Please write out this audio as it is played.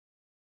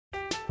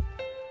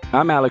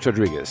I'm Alex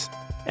Rodriguez.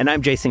 And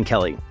I'm Jason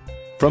Kelly.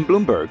 From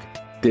Bloomberg,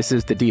 this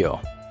is The Deal.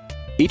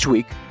 Each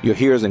week, you'll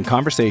hear us in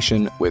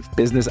conversation with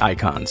business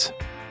icons.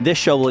 This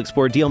show will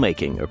explore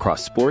deal-making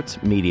across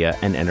sports, media,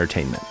 and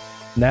entertainment.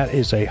 That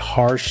is a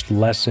harsh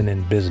lesson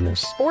in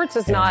business. Sports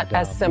is not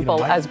as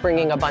simple as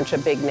bringing a bunch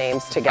of big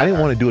names together. I didn't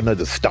want to do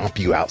another stomp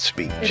you out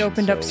speech. It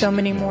opened up so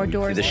many more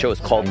doors. The show is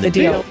called The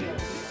Deal.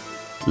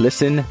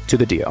 Listen to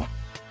The Deal.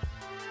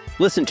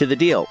 Listen to The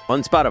Deal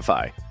on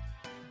Spotify.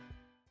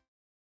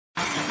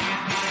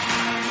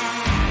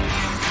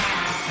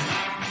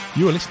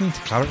 You are listening to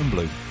Claret and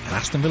Blue, an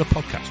Aston Villa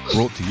podcast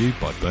brought to you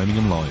by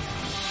Birmingham Live.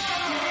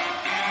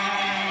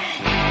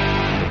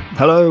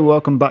 Hello,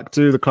 welcome back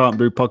to the Claret and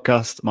Blue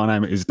podcast. My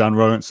name is Dan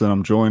Rowlands and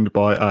I'm joined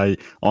by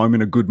I'm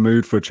in a good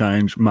mood for a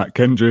change, Matt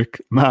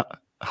Kendrick. Matt,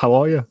 how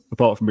are you,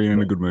 apart from being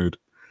in a good mood?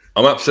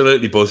 I'm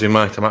absolutely buzzing,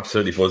 mate. I'm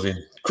absolutely buzzing.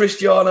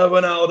 Cristiano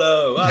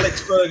Ronaldo,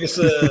 Alex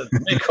Ferguson,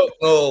 Mick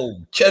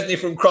Hucknall, Chesney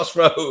from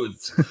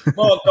Crossroads,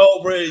 Mark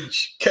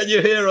Goldbridge. Can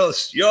you hear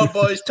us? Your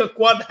boys took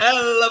one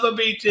hell of a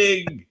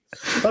beating.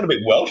 Sounded a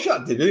bit Welsh,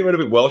 that did. He went a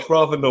bit Welsh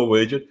rather than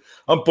Norwegian.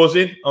 I'm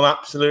buzzing. I'm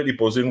absolutely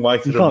buzzing.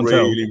 Waited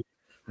a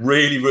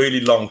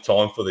really long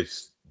time for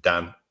this,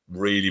 Dan.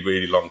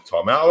 Really long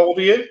time. How old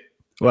are you?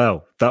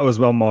 Well, that was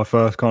my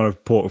first kind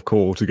of port of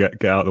call to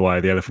get out of the way,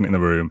 the elephant in the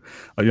room.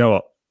 You know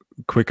what?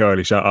 Quick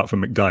early shout out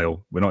from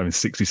McDale. We're not even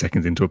 60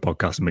 seconds into a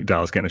podcast and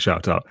McDale's getting a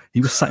shout out.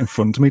 He was sat in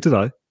front of me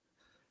today.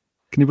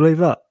 Can you believe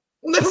that?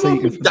 Never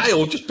mind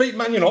McDale, just beat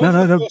Man United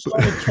for the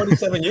first time in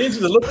 27 years.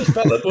 He's a lovely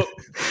fella, but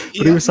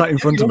he was sat in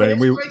front of me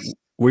and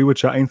we were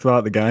chatting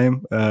throughout the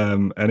game,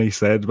 and he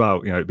said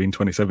about, it being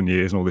 27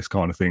 years and all this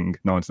kind of thing,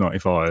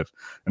 1995,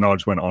 and I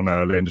just went on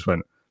early and just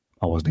went,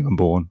 I wasn't even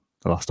born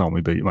the last time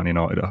we beat Man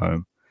United at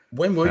home.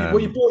 When were you? Were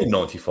you born in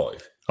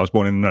 95? I was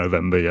born in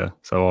November, yeah.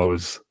 So I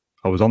was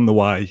on the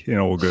way in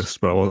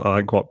August, but I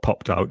hadn't quite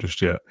popped out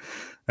just yet.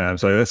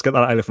 So let's get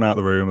that elephant out of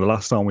the room. The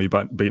last time we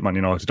beat Man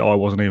United, I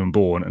wasn't even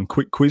born. And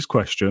quick quiz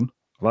question.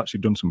 I've actually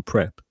done some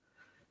prep. Do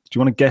you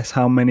want to guess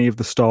how many of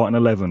the starting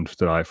 11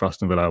 today for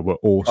Aston Villa were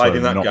also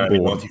not born?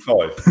 In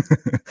 95.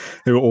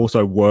 Who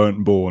also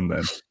weren't born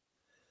then?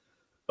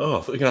 Oh,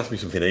 I thought you were going to ask me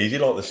something easy,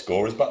 like the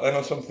scorers back then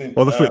or something.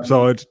 Well, the flip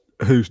side,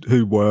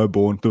 who were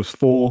born? There was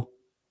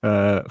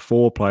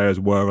four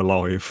players were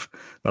alive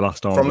the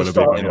last time Villa beat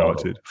Man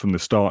United from the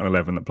starting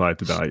 11 that played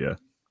today. Yeah,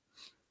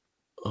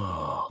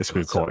 this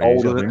will be quite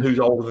easy. Who's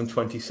older than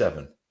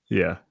 27?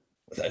 Yeah,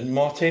 is that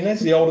Martinez?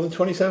 Is he older than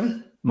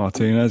 27?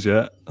 Martinez,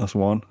 yeah, that's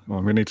one.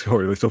 Well, we need to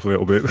hurry this up a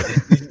little bit.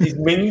 Is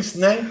Mings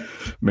now?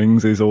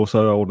 Mings is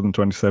also older than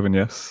 27.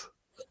 Yes.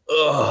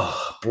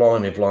 Oh,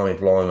 blimey!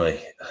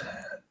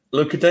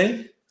 Luca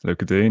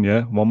Dean,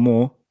 yeah, one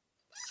more.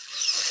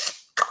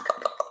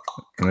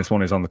 And this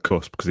one is on the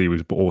cusp because he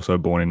was also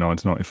born in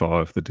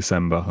 1995, the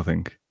December, I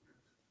think.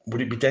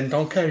 Would it be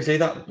Dendoncker? Is he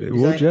that? It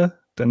would, yeah.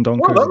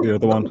 Dendoncker is the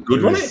other one.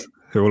 Good, wasn't it?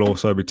 Who will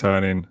also be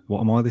turning,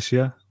 what am I this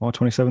year? Am I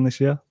 27 this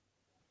year?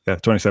 Yeah,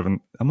 27.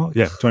 Am I?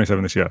 Yeah,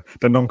 27 this year.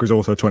 Dendoncker is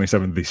also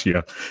 27 this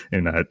year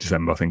in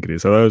December, I think it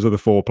is. So those are the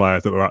four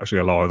players that were actually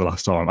alive the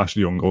last time.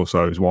 Ashley Young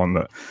also is one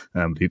that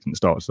he didn't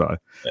start today.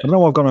 Yeah. I don't know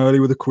why I've gone early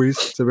with a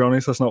quiz, to be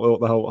honest. That's not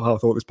how I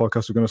thought this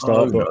podcast was going to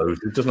start. But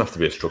it doesn't have to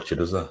be a structure,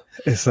 does it?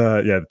 It's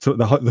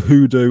the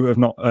hoodoo of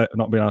not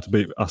being able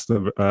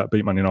to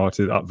beat Man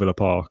United at Villa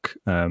Park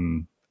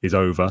is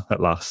over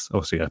at last.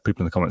 Obviously, yeah,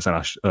 people in the comments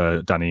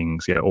saying Danny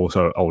Ings, yeah,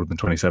 also older than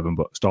 27,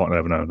 but starting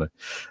 11 only.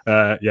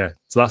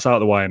 So that's out of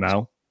the way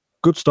now.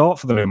 Good start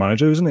for the new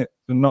manager, isn't it?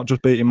 And not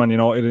just beating Man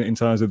United in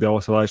terms of the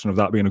isolation of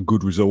that being a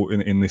good result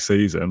in this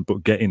season,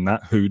 but getting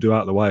that hoodoo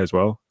out of the way as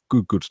well.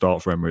 Good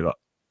start for Emery, that.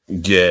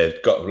 Yeah,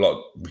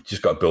 we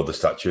just got to build the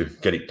statue,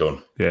 get it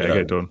done. Yeah, get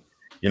it done.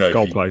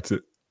 Gold plate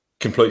it.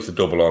 Completes the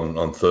double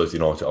on Thursday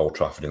night at Old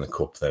Trafford in the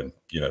Cup, then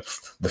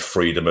the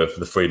freedom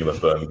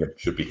of Birmingham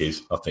should be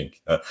his. I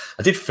think I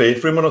did fear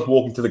for him when I was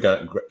walking to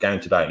the game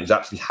today, and he's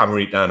actually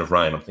hammering it down of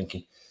rain. I'm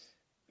thinking,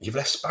 you've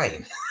left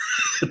Spain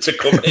to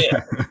come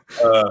here,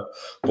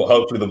 but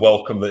hopefully the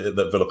welcome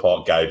that Villa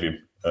Park gave him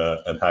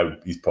and how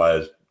his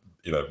players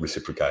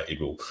reciprocated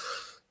will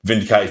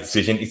vindicate his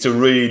decision. It's a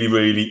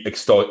really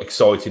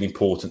exciting,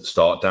 important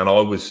start. Dan,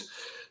 I was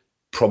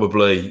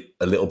probably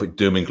a little bit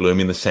doom and gloom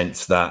in the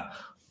sense that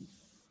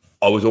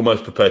I was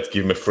almost prepared to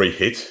give him a free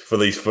hit for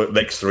these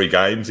next three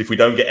games. If we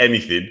don't get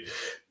anything,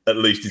 at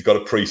least he's got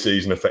a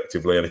pre-season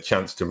effectively and a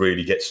chance to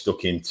really get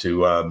stuck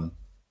into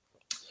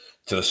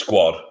to the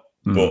squad.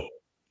 But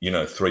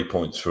 3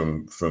 points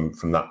from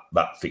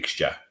that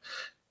fixture,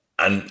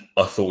 and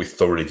I thought we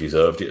thoroughly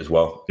deserved it as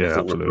well. Yeah,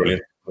 absolutely.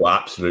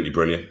 Absolutely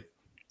brilliant.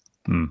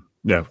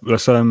 Yeah,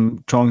 let's try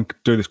and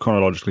do this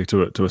chronologically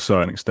to a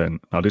certain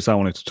extent. I did say I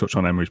wanted to touch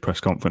on Emery's press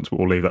conference, but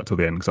we'll leave that till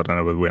the end because I don't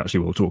know whether we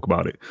actually will talk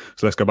about it.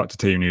 So let's go back to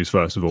team news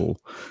first of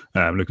all.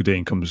 Luca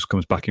Dean comes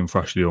back in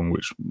for Ashley Young,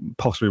 which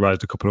possibly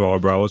raised a couple of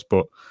eyebrows,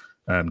 but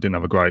didn't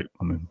have a great.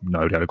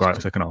 Nobody had a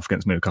great second half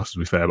against Newcastle, to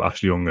be fair. But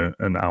Ashley Young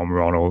and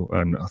Almiron,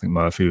 and I think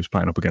Murphy was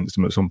playing up against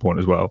him at some point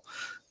as well.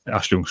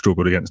 Ashley Young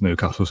struggled against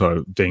Newcastle,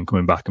 so Dean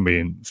coming back and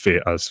being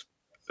fit as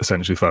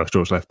essentially first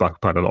choice left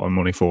back, paid a lot of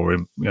money for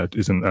him.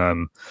 Isn't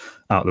out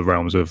of the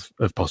realms of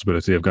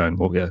possibility of going,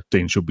 well, yeah,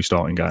 Dean should be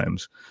starting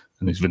games,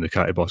 and he's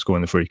vindicated by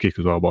scoring the free kick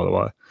as well, by the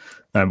way.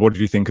 What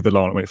did you think of the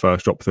lineup when it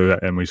first dropped through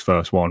at Emery's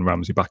first one?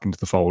 Ramsey back into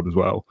the fold as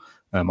well.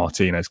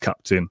 Martinez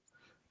captain.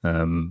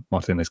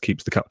 Martinez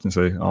keeps the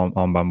captaincy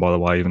armband, by the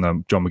way, even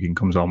though John McGinn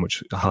comes on,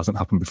 which hasn't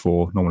happened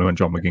before. Normally when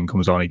John McGinn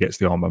comes on, he gets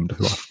the armband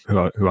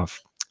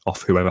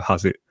off whoever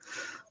has it.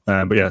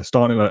 But yeah,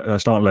 starting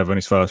 11,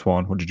 his first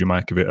one. What did you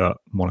make of it at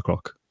 1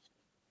 o'clock?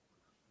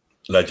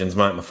 Legends,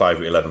 mate. My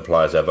favourite 11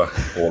 players ever,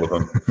 all of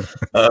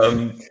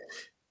them.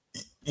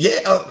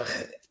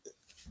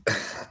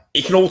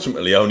 He can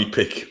ultimately only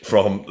pick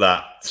from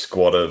that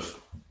squad of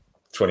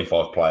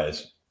 25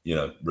 players,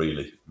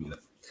 really,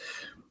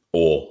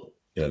 or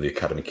the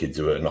academy kids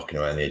who are knocking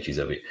around the edges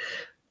of it.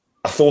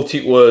 I thought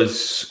it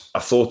was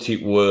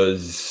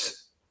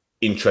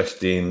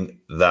interesting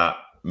that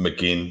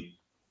McGinn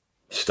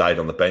stayed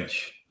on the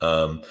bench.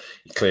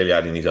 He clearly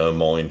had in his own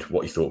mind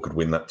what he thought could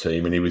win that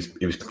team, and he was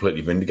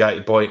completely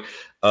vindicated by it.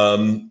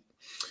 I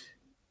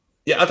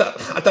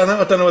don't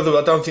know whether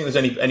I don't think there's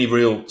any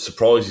real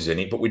surprises in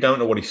it, but we don't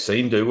know what he's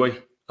seen, do we?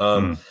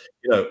 I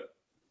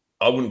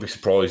wouldn't be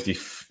surprised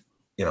if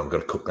we've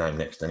got a cup game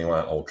next anyway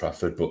at Old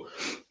Trafford, but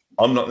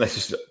I'm not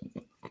necessarily.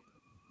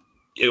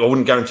 I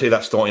wouldn't guarantee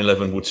that starting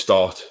 11 would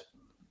start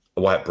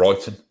away at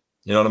Brighton.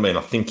 You know what I mean?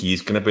 I think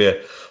he's going to be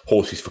a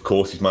horses for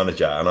courses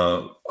manager, and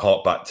I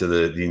hark back to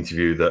the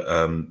interview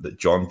that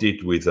John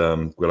did with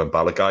Guillem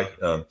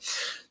Balaguer.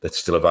 That's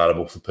still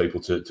available for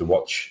people to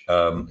watch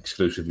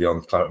exclusively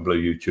on Claret and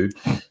Blue YouTube.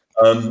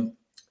 And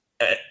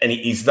it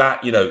is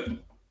that,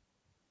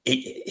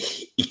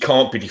 he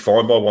can't be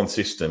defined by one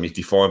system. He's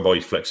defined by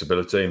his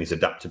flexibility and his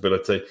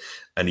adaptability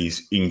and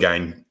his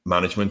in-game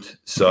management.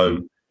 So,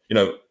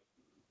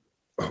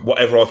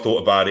 whatever I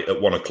thought about it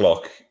at 1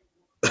 o'clock,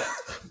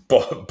 by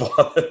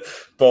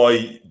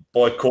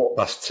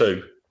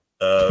 2:15,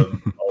 I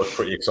was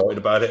pretty excited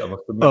about it, I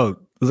must admit. Oh,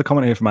 there's a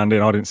comment here from Andy,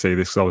 and I didn't see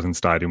this because I was in the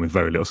stadium with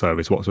very little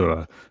service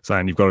whatsoever,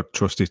 saying you've got to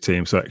trust his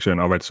team selection.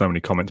 I read so many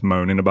comments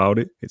moaning about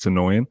it. It's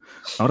annoying.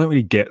 I don't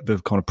really get the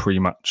kind of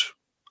pre-match.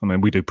 I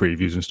mean, we do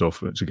previews and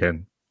stuff, which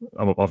again,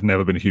 I've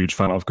never been a huge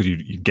fan of because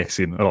you're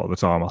guessing a lot of the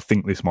time. I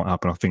think this might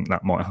happen. I think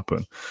that might happen.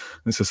 And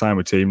it's the same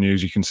with team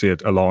news. You can see a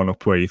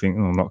lineup where you think,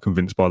 I'm not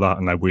convinced by that,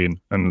 and they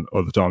win. And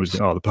other times you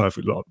think, the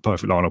perfect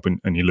lineup,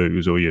 and you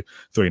lose, or you're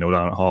 3-0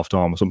 down at half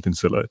time or something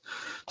silly.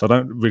 So I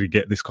don't really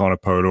get this kind of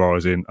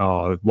polarising,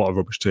 what a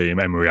rubbish team,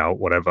 Emery out,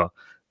 whatever.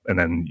 And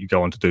then you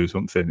go on to do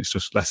something. It's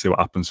just, let's see what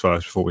happens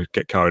first before we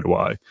get carried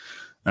away.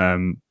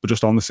 But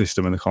just on the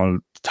system and the kind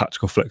of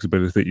tactical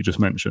flexibility that you just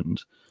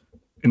mentioned,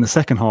 in the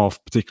second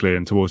half, particularly,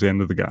 and towards the end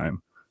of the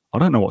game, I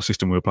don't know what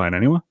system we were playing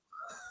anyway.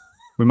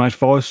 We made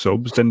 5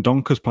 subs. Then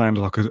Donker's playing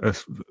like a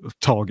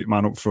target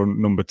man up front,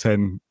 number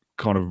 10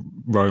 kind of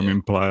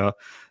roaming player.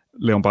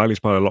 Leon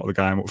Bailey's played a lot of the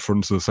game up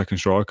front to the second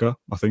striker,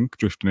 I think,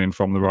 drifting in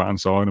from the right-hand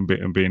side and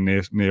being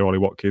near Ollie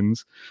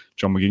Watkins.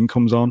 John McGinn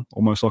comes on,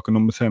 almost like a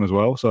number 10 as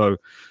well. So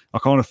I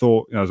kind of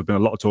thought, there's been a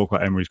lot of talk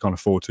about Emery's kind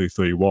of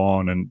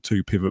 4-2-3-1 and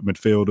 2 pivot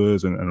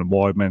midfielders and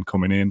wide men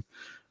coming in.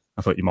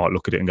 I thought you might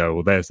look at it and go,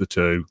 well, there's the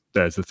 2,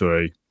 there's the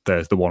 3,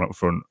 there's the 1 up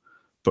front.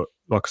 But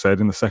like I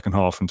said, in the second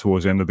half and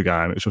towards the end of the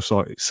game, it's just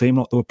like, it seemed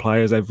like there were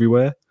players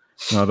everywhere.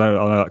 I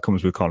know that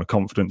comes with kind of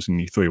confidence,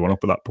 and you 3-1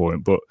 up at that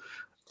point, but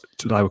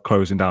they were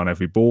closing down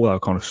every ball. They were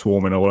kind of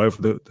swarming all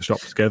over the shop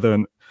together,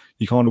 and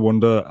you kind of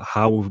wonder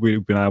how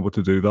we've been able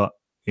to do that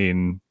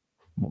in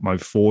maybe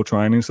 4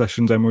 training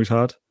sessions Emery's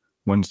had,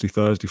 Wednesday,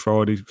 Thursday,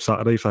 Friday,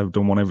 Saturday, if they've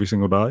done one every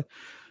single day.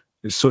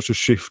 It's such a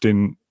shift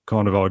in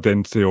kind of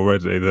identity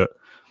already that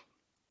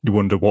you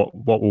wonder what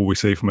will we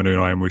see from a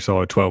Unai Emery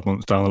side 12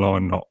 months down the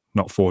line,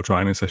 not 4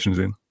 training sessions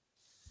in.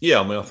 Yeah,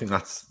 I mean, I think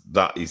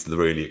that is the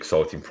really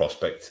exciting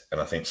prospect,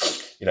 and I think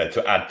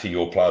to add to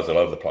your players all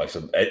over the place.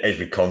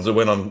 Ezri Konsa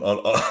went on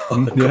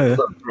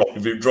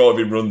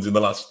driving runs in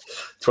the last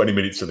 20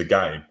 minutes of the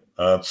game.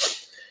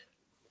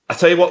 I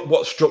tell you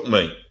what struck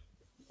me,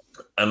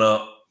 and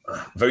I'm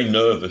very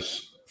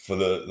nervous for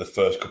the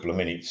first couple of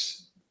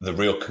minutes. The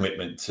real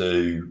commitment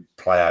to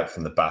play out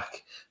from the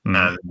back,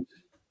 and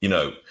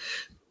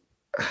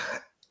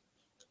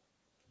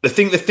The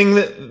thing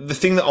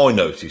that I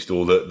noticed,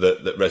 or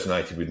that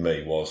resonated with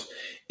me, was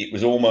it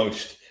was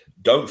almost,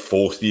 don't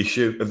force the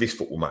issue of this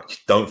football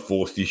match. Don't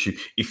force the issue.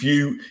 If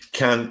you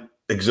can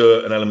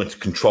exert an element of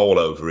control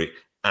over it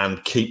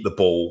and keep the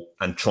ball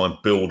and try and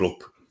build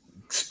up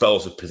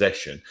spells of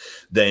possession,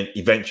 then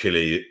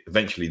eventually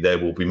there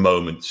will be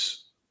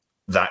moments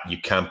that you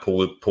can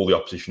pull the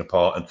opposition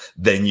apart, and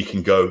then you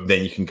can go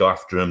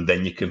after them.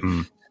 Then you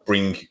can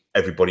bring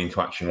everybody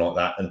into action like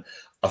that. And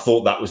I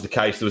thought that was the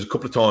case. There was a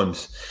couple of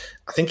times,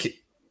 I think,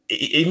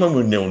 even when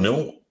we were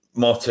 0-0,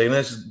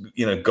 Martinez,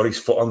 got his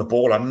foot on the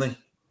ball, hadn't he?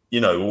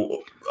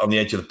 On the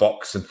edge of the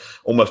box, and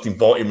almost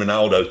inviting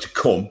Ronaldo to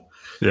come,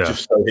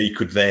 just so he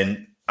could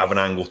then have an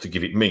angle to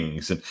give it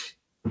Mings. And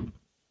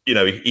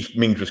if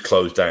Mings was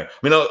closed down,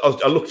 I mean,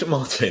 I looked at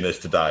Martinez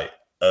today,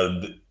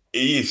 and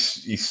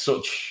he's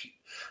such,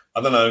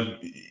 I don't know,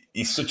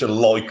 he's such a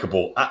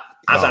likeable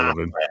as a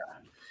player.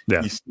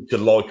 Yeah. He's such a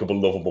likeable,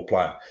 lovable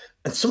player.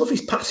 And some of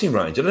his passing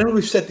range, I don't know if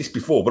we've said this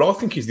before, but I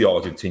think he's the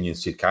Argentinian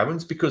Sid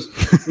Cowens because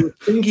he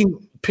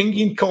was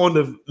pinging kind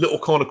of little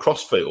kind of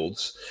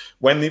crossfields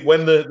when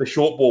the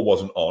short ball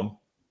wasn't on.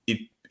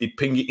 He'd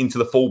ping it into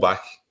the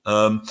fullback.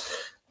 And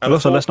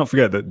also, let's not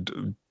forget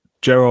that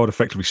Gerrard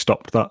effectively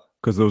stopped that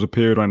because there was a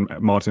period when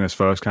Martinez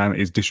first came,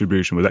 his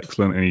distribution was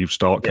excellent and he'd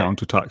start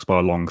counter-attacks by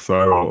a long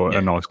throw or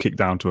a nice kick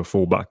down to a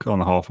fullback on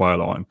the halfway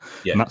line.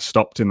 Yeah. And that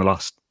stopped in the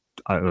last,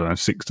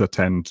 6 to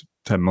 10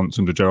 months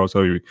under Gerrard.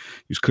 So he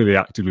was clearly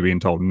actively being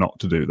told not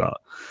to do that.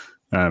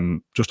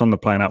 Just on the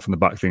playing out from the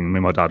back thing, me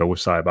and my dad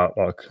always say about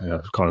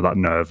kind of that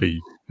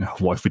nervy,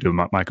 what if we do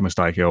make a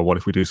mistake here, or what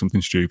if we do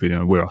something stupid?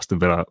 We're Aston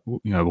Villa,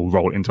 we'll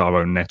roll it into our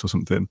own net or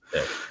something.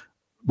 Yeah.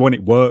 When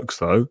it works,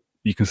 though,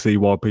 you can see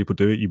why people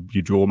do it.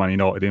 You draw Man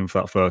United in for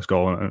that first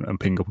goal and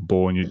ping up a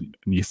ball and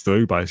you're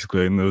through,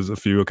 basically. And there's a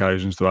few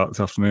occasions throughout this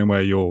afternoon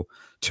where you're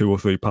 2 or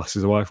 3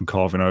 passes away from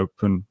carving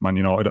open Man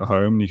United at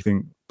home, and you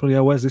think, bloody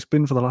hell, where's this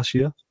been for the last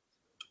year?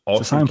 It's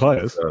the same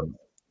players.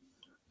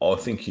 I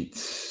think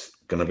it's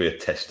going to be a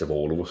test of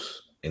all of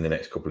us in the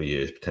next couple of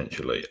years,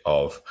 potentially,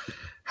 of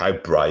how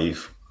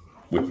brave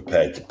we're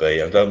prepared to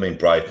be. I don't mean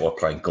brave by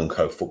playing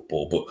gung-ho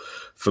football, but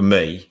for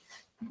me,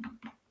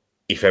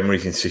 if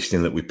Emery's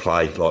insisting that we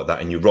play like that,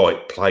 and you're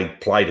right,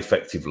 played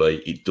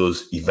effectively, it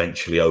does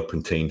eventually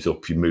open teams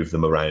up. You move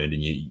them around,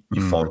 and you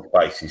find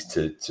spaces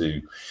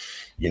to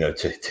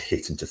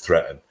hit and to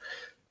threaten.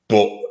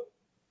 But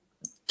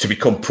to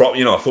become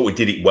I thought we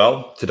did it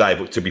well today,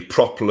 but to be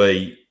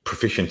properly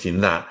proficient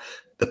in that,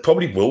 there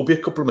probably will be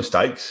a couple of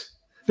mistakes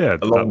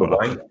along the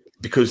way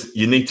because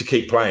you need to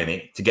keep playing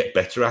it to get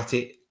better at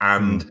it,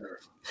 and.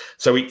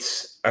 So I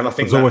think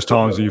there's always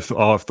times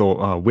I've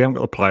thought, we haven't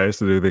got the players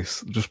to do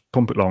this. Just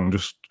pump it along,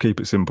 just keep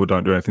it simple,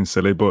 don't do anything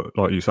silly. But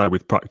like you say,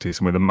 with practice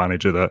and with a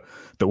manager that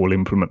will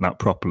implement that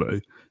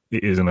properly,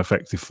 it is an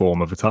effective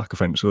form of attack,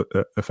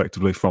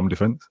 effectively from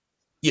defence.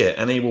 Yeah,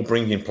 and he will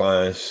bring in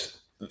players.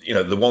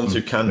 The ones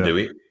who can do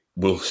it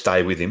will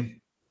stay with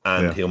him,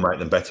 and he'll make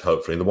them better.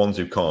 Hopefully, and the ones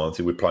who can't,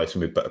 he'll replace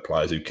them with better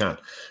players who can.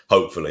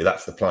 Hopefully,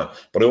 that's the plan.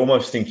 But I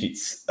almost think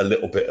it's a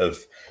little bit of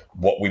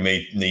what we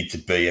need to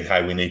be and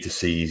how we need to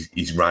see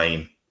his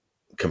reign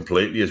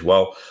completely as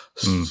well.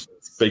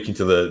 Speaking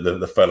to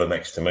the fella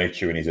next to me,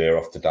 chewing his ear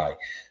off today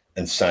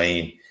and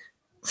saying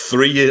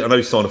 3 years, I know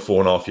he signed a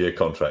 4.5-year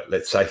contract.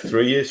 Let's say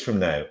 3 years from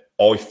now,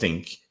 I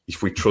think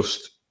if we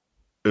trust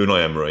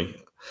Unai Emery,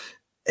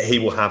 he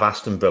will have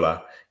Aston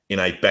Villa in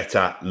a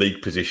better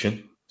league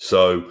position.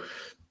 So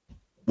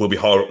we'll be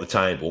higher up the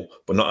table,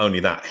 but not only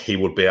that, he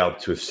would be able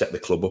to have set the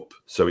club up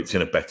so it's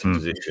in a better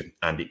position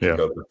and it can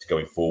go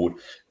going forward.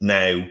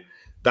 Now,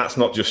 that's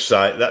not just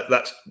say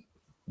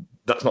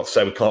that's not to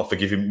say we can't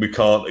forgive him. We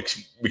can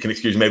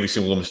excuse him every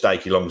single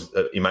mistake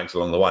he makes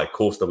along the way. Of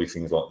course, there'll be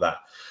things like that,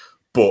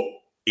 but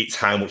it's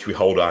how much we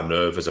hold our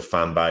nerve as a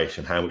fan base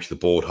and how much the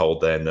board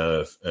hold their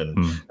nerve and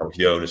how much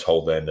the owners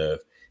hold their nerve.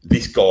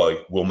 This guy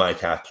will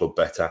make our club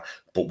better,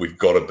 but we've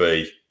got to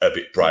be a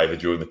bit braver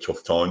during the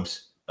tough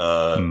times.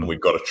 And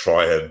we've got to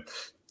try and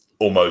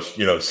almost,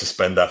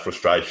 suspend our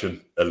frustration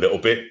a little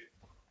bit.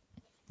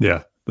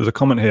 Yeah. There's a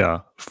comment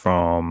here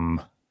from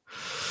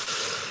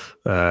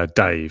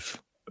Dave.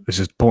 This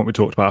is the point we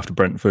talked about after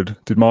Brentford.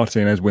 Did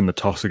Martinez win the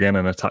toss again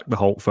and attack the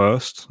Holte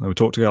first? And we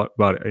talked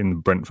about it in the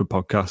Brentford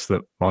podcast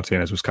that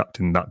Martinez was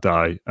captain that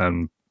day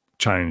and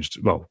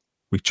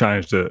we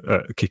changed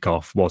a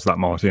kick-off. Was that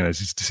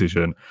Martinez's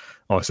decision?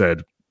 I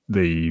said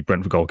the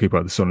Brentford goalkeeper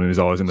had the sun in his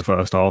eyes in the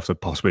first half, so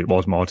possibly it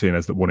was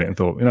Martinez that won it and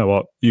thought, you know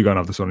what, you go and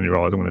have the sun in your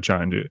eyes, I'm going to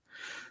change it.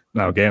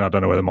 Now, again, I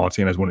don't know whether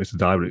Martinez won it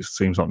today, but it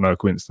seems like no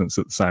coincidence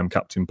that the same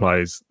captain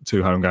plays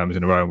 2 home games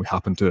in a row and we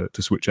happen to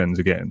switch ends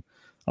again.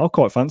 I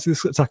quite fancy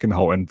this attacking the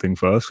whole end thing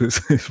first.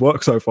 It's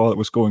worked so far that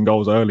we're scoring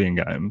goals early in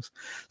games.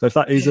 So if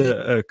that is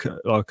a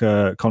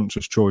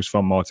conscious choice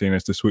from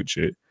Martinez to switch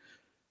it,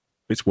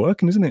 it's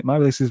working, isn't it?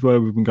 Maybe this is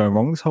where we've been going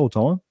wrong this whole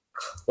time.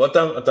 Well,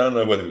 I don't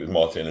know whether it was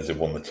Martinez who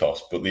won the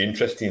toss, but the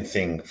interesting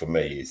thing for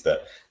me is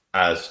that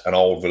as an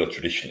old Villa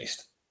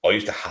traditionalist, I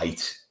used to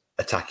hate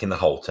attacking the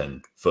Holte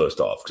end first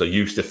half because I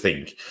used to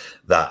think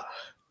that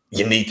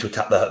you need to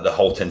attack the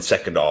Holte end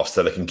second half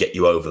so they can get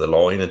you over the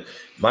line. And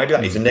maybe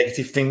that is a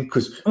negative thing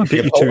because if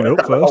you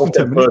 2-0 first in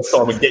 10 minutes. First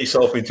time and get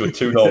yourself into a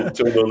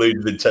 2-0 lead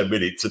within 10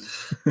 minutes.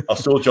 And I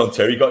saw John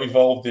Terry got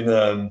involved in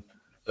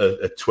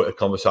a Twitter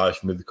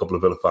conversation with a couple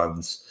of Villa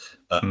fans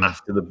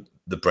after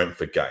the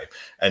Brentford game,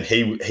 and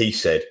he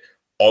said,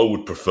 I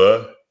would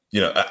prefer,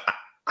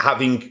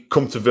 having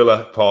come to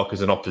Villa Park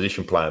as an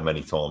opposition player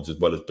many times, as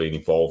well as being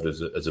involved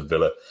as a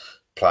Villa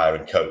player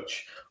and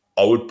coach,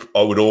 I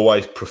would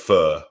always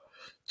prefer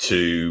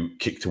to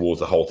kick towards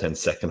the Holte end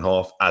second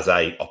half as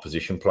a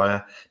opposition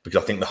player,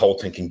 because I think the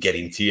Holte end can get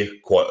into you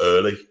quite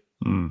early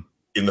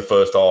in the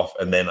first half,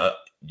 and then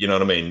you know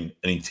what I mean,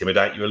 and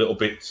intimidate you a little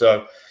bit.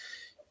 So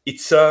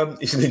it's an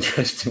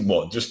interesting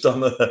one. Just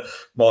on the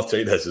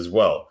Martinez as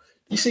well.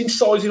 You see him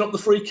sizing up the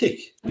free kick.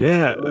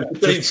 Yeah.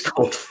 Dean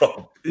scored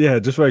from. Yeah,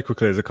 just very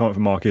quickly, as a comment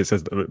from Marky, it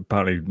says that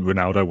apparently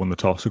Ronaldo won the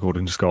toss,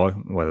 according to Sky.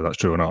 Whether that's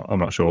true or not, I'm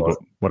not sure, but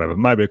whatever.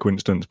 Maybe a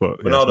coincidence, but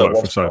Ronaldo it's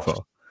worked for so far.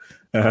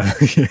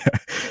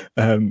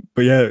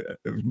 But yeah,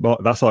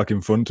 that's like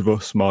in front of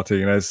us,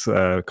 Martinez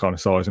kind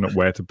of sizing up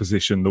where to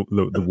position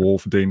the wall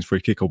for Dean's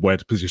free kick, or where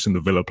to position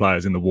the Villa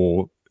players in the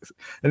wall.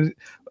 And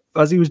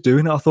as he was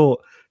doing it, I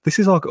thought, this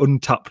is like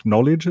untapped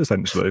knowledge,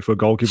 essentially, for a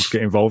goalkeeper to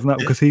get involved in that,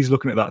 because he's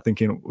looking at that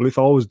thinking, well, if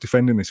I was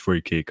defending this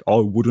free kick, I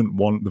wouldn't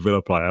want the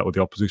Villa player or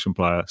the opposition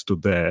player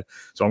stood there.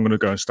 So I'm going to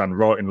go and stand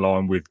right in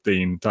line with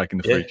Dean taking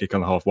the free kick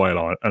on the halfway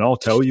line, and I'll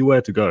tell you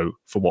where to go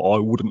for what I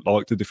wouldn't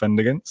like to defend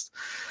against.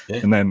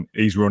 Yeah. And then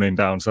he's running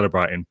down,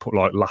 celebrating,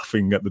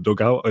 laughing at the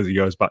dugout as he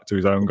goes back to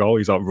his own goal.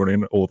 He's like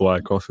running all the way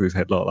across with his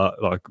head like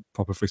that, like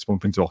proper fist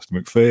bumping to Austin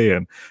McPhee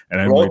and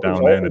Emery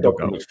down there in the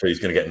dugout. McPhee's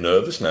going to get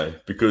nervous now,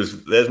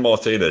 because there's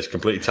Martinez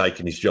completely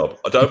taking his job.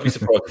 I don't be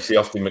surprised to see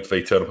Austin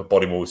McPhee turn up at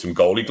Bodymore with some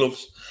goalie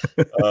gloves.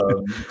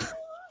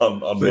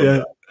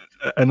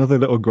 Another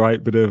little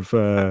great bit of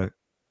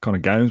kind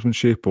of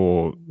gamesmanship,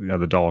 or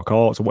the dark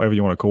arts, or whatever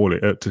you want to call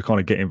it, to kind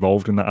of get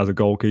involved in that as a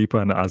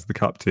goalkeeper and as the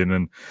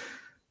captain,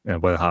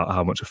 and whether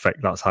how much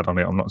effect that's had on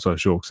it, I'm not so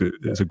sure, because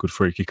it's a good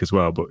free kick as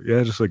well. But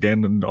yeah, just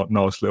again, a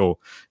nice little.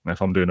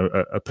 If I'm doing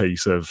a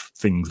piece of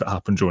things that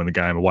happen during the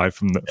game away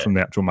from the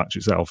actual match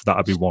itself,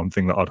 that'd be one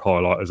thing that I'd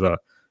highlight as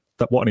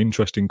what an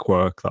interesting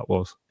quirk that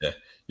was. Yeah,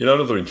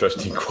 another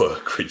interesting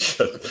quirk,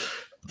 which I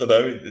don't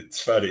know,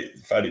 it's found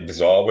it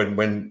bizarre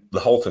when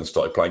the Holton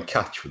started playing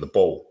catch with the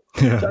ball.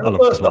 Yeah, I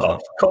love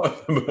that.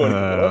 Can't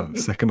remember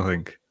second, I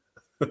think.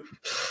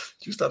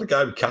 Just had a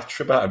game of catch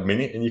for about a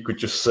minute, and you could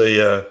just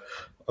see. I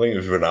think it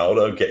was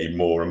Ronaldo getting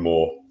more and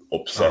more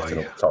upset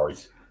and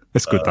uptight.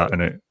 It's good, that,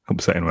 isn't it?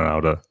 Upsetting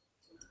Ronaldo.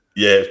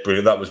 Yeah, it's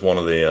brilliant. That was one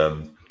of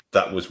the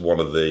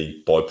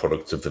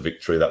byproducts of the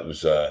victory. That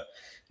was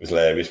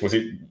hilarious.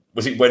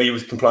 Was it when he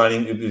was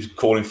complaining? He was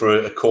calling for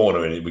a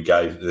corner, and we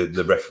gave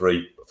the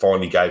referee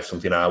finally gave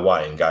something our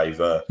way and gave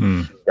a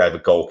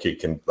goal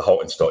kick, and the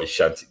Holton started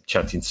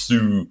chanting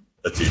 "Sue"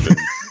 at him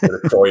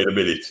and cry in a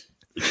minute,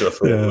 which I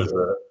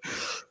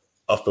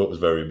thought was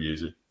very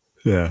amusing.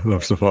 Yeah,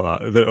 love stuff like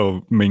that.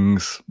 Little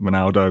Mings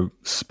Ronaldo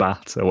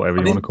spat, or whatever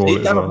you want to call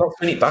it. I've not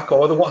seen it back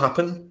either. What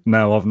happened?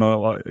 No, I've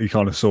not. You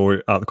kind of saw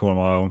it out the corner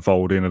of my eye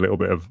unfolding, a little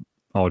bit of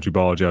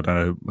argy-bargy. I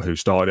don't know who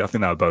started it. I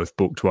think they were both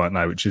booked, weren't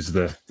they? Which is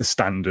the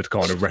standard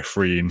kind of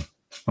refereeing.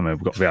 I mean,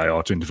 we've got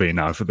VAR to intervene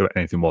now if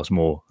anything was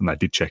more, and they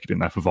did check it in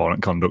there for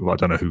violent conduct, but I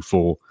don't know who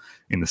for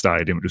in the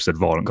stadium. It just said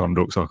violent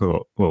conduct, so I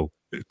thought, well,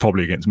 it's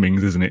probably against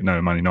Mings, isn't it? No,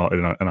 Man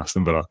United and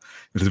Aston Villa.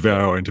 If there's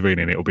VAR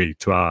intervening, it'll be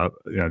to our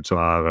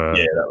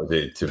that was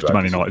it, to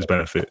Man United's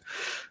benefit.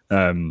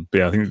 But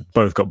yeah, I think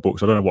both got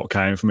booked. I don't know what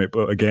came from it,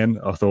 but again,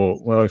 I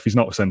thought, well, if he's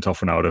not sent off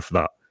Ronaldo for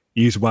that,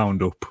 he's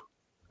wound up,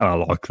 and I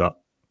like that.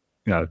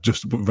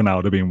 Just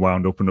Ronaldo being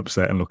wound up and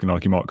upset and looking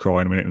like he might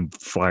cry in a minute and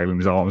flailing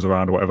his arms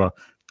around or whatever.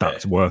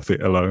 That's worth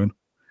it alone.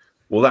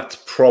 Well,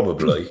 that's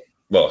probably,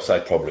 I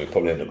say probably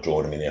end up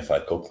drawing him in the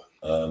FA Cup.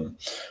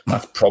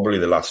 That's probably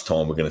the last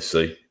time we're going to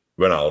see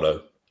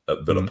Ronaldo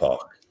at Villa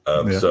Park,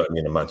 certainly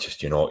in a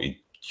Manchester United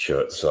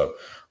shirt. So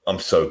I'm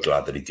so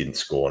glad that he didn't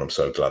score, and I'm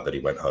so glad that he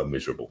went home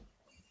miserable.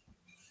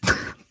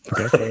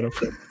 Okay, fair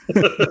enough.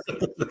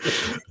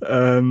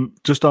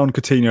 Just on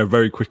Coutinho,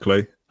 very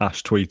quickly,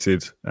 Ash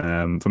tweeted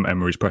from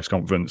Emery's press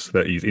conference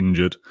that he's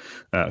injured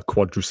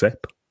quadricep.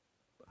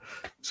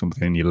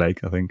 Something in your leg,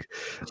 I think.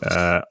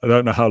 I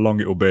don't know how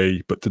long it will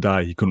be, but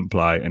today he couldn't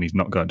play, and he's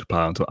not going to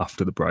play until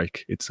after the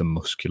break. It's a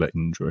muscular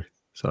injury.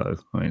 So,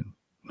 I mean,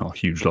 not a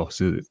huge loss,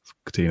 is it?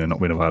 Coutinho not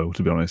been available,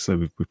 to be honest. So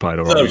we've played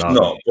all right. No, it's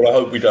not. But I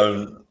hope we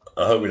don't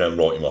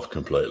write him off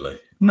completely.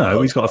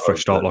 No, he's got a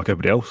fresh start like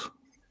everybody else.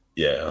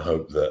 Yeah, I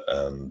hope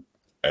that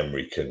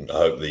Emery can. I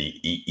hope that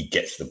he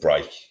gets the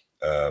break,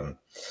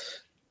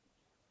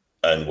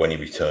 and when he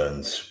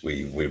returns,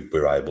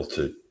 we're able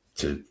to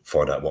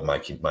find out what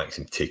makes him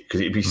tick,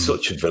 because it'd be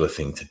such a Villa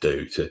thing to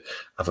do, to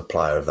have a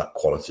player of that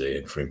quality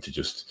and for him to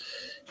just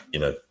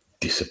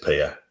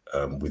disappear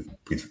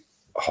with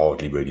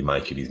hardly really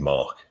making his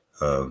mark.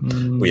 But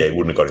yeah, he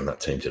wouldn't have got in that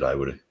team today,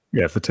 would he?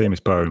 Yeah, if the team is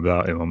pairing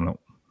without him, I'm not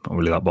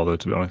really that bothered,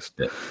 to be honest.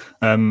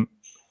 Yeah.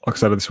 Like I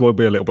said, this will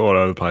be a little bit all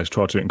over the place.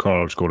 Try to do it in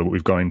chronological order, but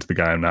we've gone into the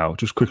game now.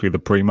 Just quickly, the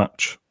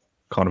pre-match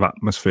kind of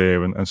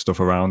atmosphere and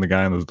stuff around the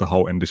game. There was the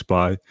Holton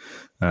display,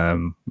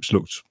 which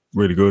looked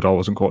really good. I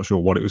wasn't quite sure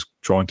what it was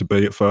trying to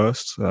be at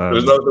first. There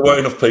weren't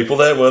enough people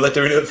there, were they,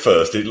 doing it at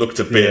first? It looked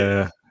a bit...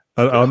 Yeah.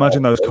 I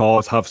imagine those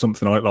cards have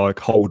something like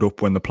hold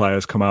up when the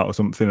players come out or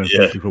something, and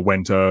people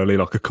went early,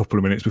 like a couple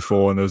of minutes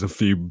before, and there was a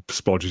few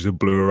splodges of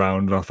blue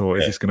around, and I thought,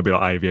 is this going to be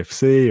like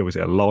AVFC, or was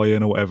it a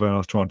lion or whatever? And I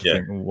was trying to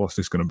think, what's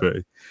this going to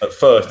be? At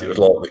first, it was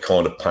like the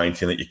kind of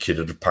painting that your kid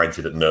would have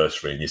painted at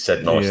nursery, and you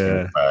said nice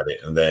things about it,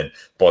 and then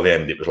by the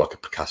end, it was like a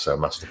Picasso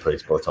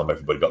masterpiece by the time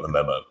everybody got the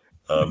memo.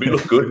 But it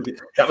looked good.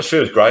 The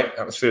atmosphere was great.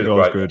 Atmosphere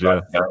was great. Good, yeah.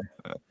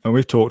 And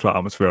we've talked about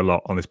atmosphere a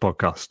lot on this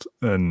podcast,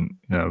 and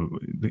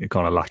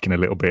kind of lacking a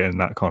little bit in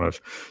that kind of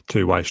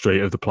two-way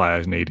street of the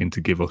players needing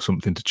to give us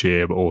something to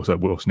cheer, but also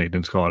us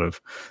needing to kind of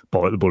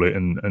bite the bullet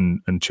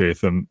and cheer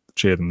them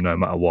no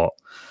matter what.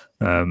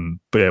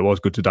 But yeah, it was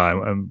good today,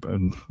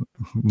 and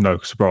no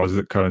surprises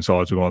that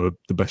coincides with one of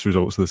the best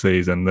results of the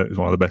season. That is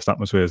one of the best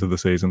atmospheres of the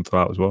season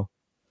throughout as well.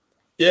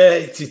 Yeah,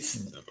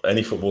 it's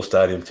any football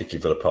stadium,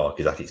 particularly Villa Park,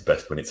 is at its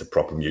best when it's a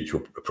proper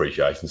mutual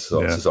appreciation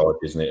society,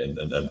 isn't it?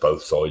 And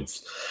both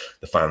sides,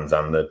 the fans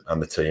and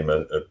the team,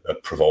 are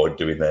provide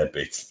doing their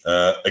bit.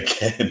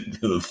 Again,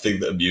 the thing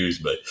that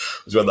amused me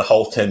was when the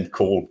whole tent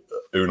called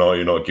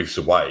Unai gives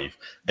a wave,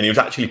 and he was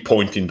actually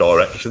pointing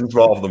directions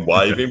rather than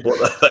waving, but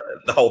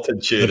the whole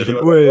tent cheered him.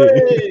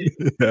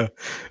 Yeah.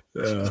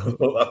 I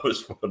thought that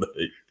was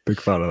funny. Big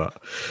fan of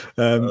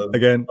that.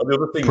 Again, the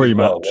other thing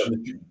pre-match,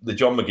 the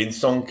John McGinn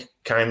song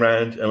came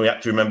round, and we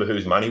had to remember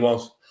whose man he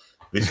was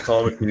this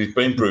time, because he's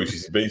been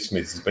Bruce's, he's been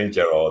Smith's, he's been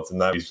Gerrard's, and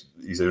now he's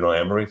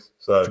Unai Emery's.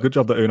 So it's a good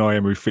job that Unai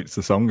Emery fits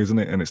the song, isn't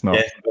it? And it's not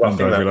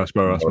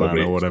Villas-Boas man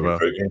or whatever.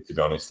 To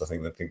be honest, I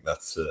think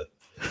that's.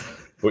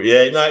 But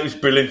yeah, no, it was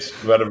brilliant.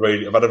 I've had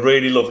a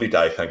really lovely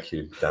day. Thank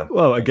you, Dan.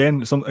 Well,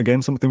 again,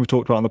 something we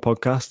talked about on the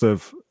podcast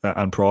of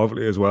and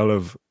privately as well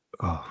of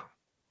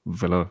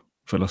Villa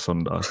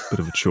Sunday, bit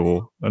of a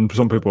chore. And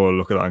some people will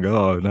look at that and go,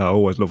 "Oh no, I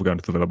always love going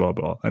to the Villa, blah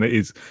blah." And it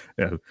is,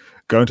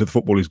 going to the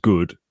football is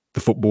good. The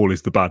football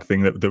is the bad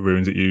thing that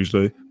ruins it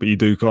usually. But you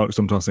do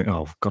sometimes think,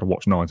 "Oh, I've got to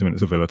watch 90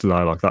 minutes of Villa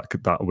today." Like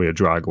that'll be a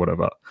drag, or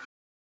whatever.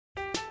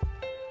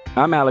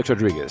 I'm Alex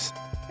Rodriguez,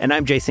 and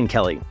I'm Jason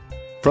Kelly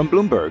from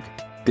Bloomberg.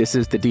 This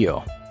is The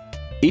Deal.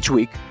 Each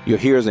week, you'll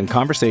hear us in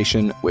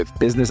conversation with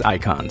business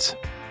icons.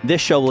 This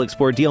show will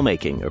explore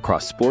deal-making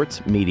across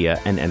sports, media,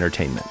 and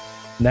entertainment.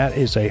 That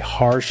is a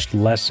harsh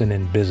lesson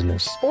in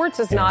business. Sports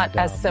is not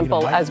as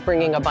simple as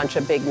bringing a bunch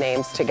of big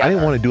names together. I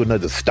didn't want to do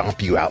another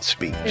stomp you out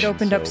speech. It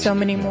opened up so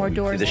many more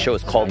doors. The show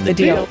is called The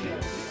Deal.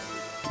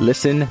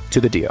 Listen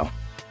to The Deal.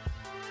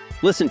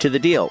 Listen to The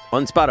Deal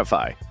on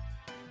Spotify.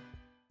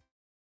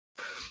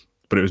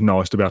 But it was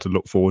nice to be able to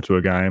look forward to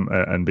a game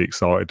and be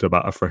excited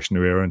about a fresh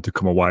new era and to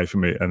come away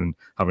from it and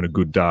having a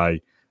good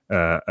day,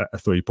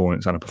 3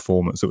 points and a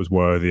performance that was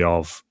worthy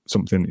of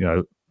something,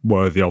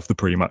 worthy of the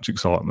pre-match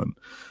excitement.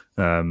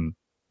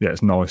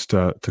 It's nice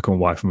to come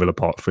away from Villa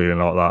Park feeling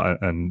like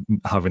that and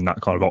having that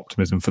kind of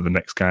optimism for the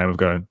next game of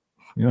going,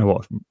 you know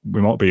what,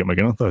 we might beat them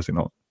again on Thursday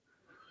night.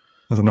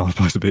 That's a nice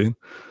place to be in.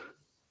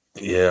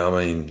 Yeah,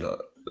 I mean,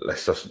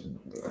 let's just.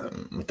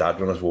 My dad,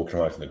 when I was walking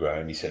away from the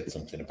ground, he said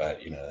something about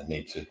I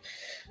need to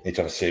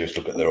have a serious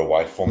look at their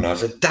away form. And I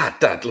said,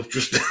 Dad, look,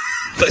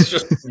 let's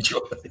just enjoy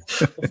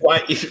it.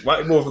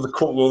 Wait more than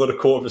a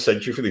quarter of a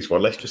century for this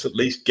one. Let's just at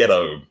least get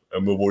home,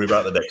 and we'll worry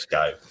about the next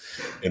game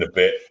in a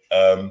bit.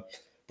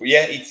 But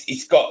yeah,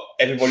 it's got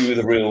everybody with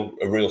a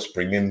real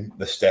spring in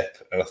the step.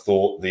 And I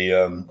thought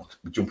we're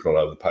jumping all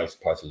over the place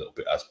a little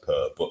bit as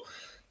per, but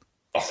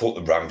I thought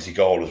the Ramsey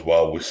goal as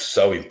well was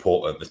so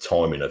important, the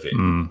timing of it.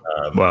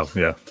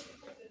 Yeah.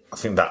 I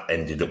think that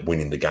ended up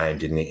winning the game,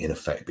 didn't it, in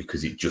effect,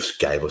 because it just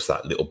gave us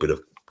that little bit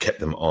of, kept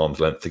them at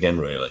arm's length again,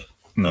 really.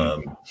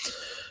 And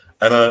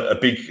a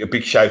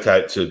big shout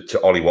out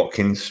to Ollie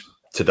Watkins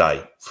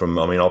today.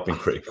 I've been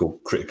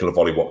critical of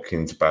Ollie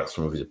Watkins about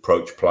some of his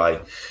approach play.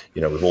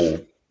 We've all,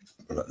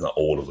 not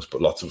all of us,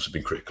 but lots of us have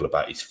been critical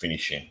about his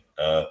finishing.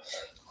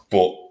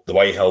 But the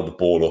way he held the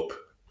ball up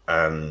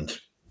and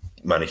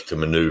managed to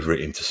manoeuvre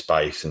it into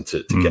space and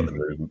to get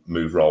the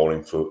move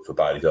rolling for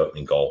Bailey's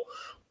opening goal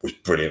was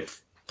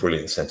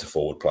brilliant centre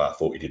forward play. I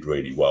thought he did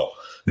really well.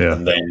 Yeah.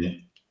 And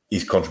then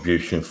his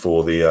contribution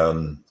for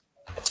the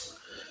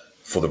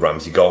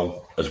Ramsey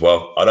goal as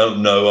well. I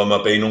don't know, am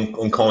I being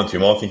unkind to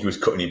him? I think he was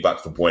cutting it back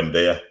for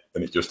Buendia,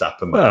 and it just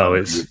happened. Well,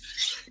 it's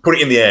put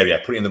it in the area,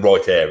 put it in the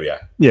right area.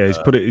 Yeah, he's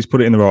put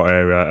it in the right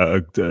area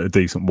at a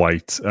decent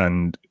weight,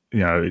 and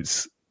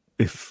it's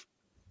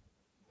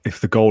if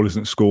the goal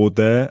isn't scored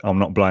there, I'm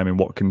not blaming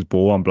Watkins'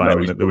 ball. I'm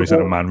blaming that there isn't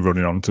a man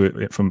running onto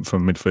it from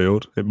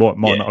midfield. It might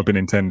not have been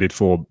intended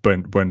for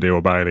Buendia or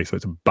Bailey, so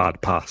it's a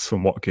bad pass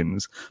from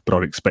Watkins, but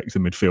I'd expect a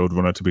midfield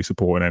runner to be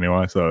supporting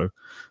anyway. So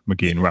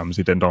McGinn,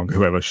 Ramsey, Dendoncker,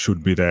 whoever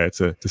should be there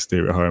to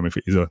steer it home if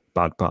it is a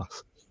bad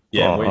pass.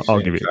 Yeah,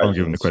 I'll give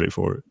him the credit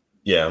for it.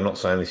 Yeah, I'm not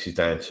saying this is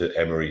down to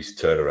Emery's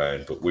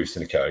turnaround, but we've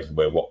seen occasions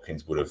where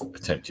Watkins would have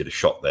attempted a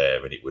shot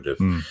there and it would have,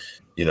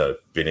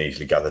 been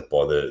easily gathered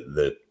by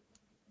the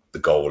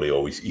goalie,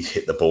 or he's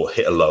hit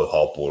a low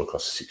hard ball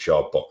across the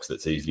 6-yard box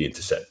that's easily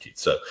intercepted.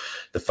 So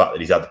the fact that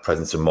he's had the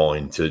presence of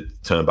mind to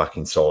turn back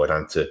inside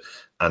and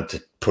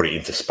to put it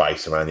into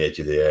space around the edge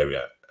of the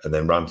area, and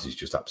then Ramsey's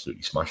just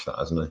absolutely smashed that,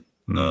 hasn't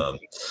he?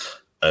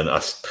 And I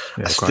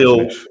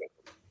still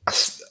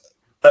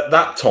at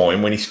that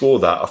time when he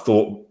scored that, I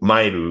thought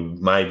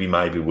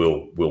maybe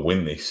we'll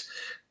win this.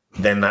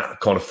 Then that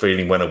kind of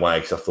feeling went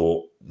away because I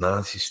thought,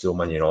 this is still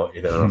Man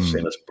United, and I've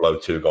seen us blow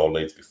 2-goal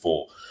leads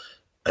before.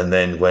 And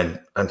then when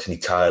Anthony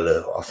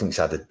Taylor, I think he's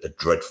had a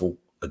dreadful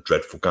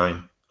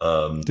game.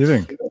 Do you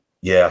think?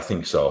 Yeah, I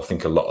think so. I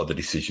think a lot of the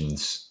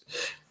decisions.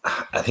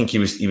 I think he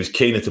was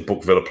keener to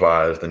book Villa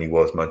players than he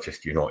was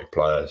Manchester United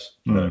players.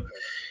 You know,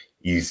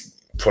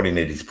 he's probably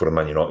needed to put a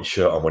Man United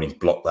shirt on when he's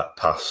blocked that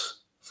pass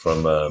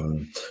from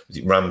was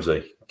it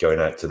Ramsey going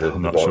out to the.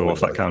 I'm not sure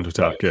off that counter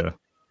attack. Yeah,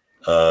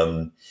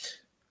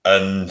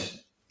 and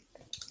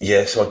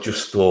yeah, so I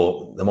just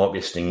thought there might be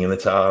a sting in the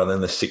tail, and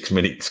then the 6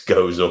 minutes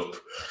goes up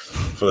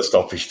for the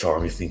stoppage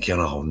time. You're thinking,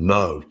 oh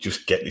no,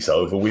 just get this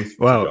over with.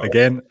 Well,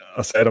 again,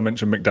 I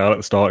mentioned McDowell at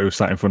the start, who was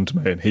sat in front of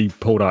me, and he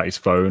pulled out his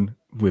phone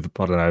with,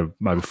 I don't know,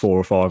 maybe 4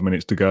 or 5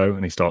 minutes to go,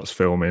 and he starts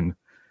filming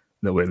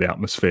the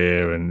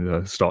atmosphere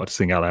and started to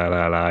sing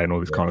LA, and all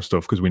this kind of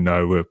stuff, because we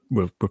know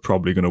we're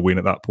probably going to win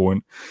at that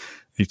point.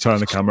 He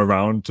turned the camera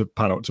around to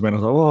pan up to me, and I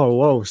was like,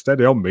 whoa,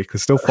 steady on me,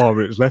 because still 5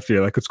 minutes left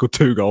here. They could score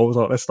 2 goals.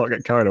 Like, let's not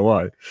get carried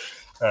away.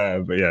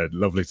 But yeah,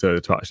 lovely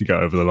to actually get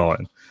over the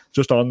line.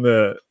 Just on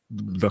the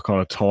kind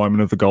of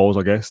timing of the goals,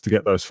 I guess, to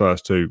get those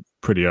first 2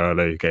 pretty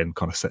early, again,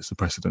 kind of sets the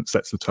precedent,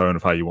 sets the tone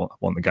of how you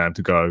want the game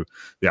to go.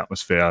 The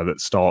atmosphere that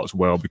starts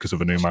well because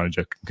of a new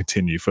manager can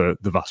continue for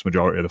the vast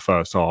majority of the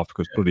first half,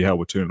 because bloody hell,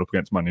 we're 2-0 up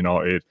against Man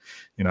United.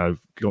 You know,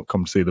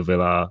 come to see the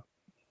Villa,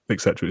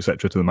 etc.,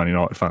 to the Man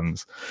United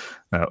fans.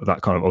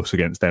 That kind of us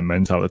against them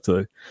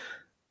mentality.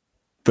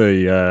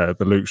 The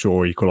Luke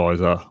Shaw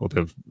equaliser, or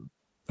the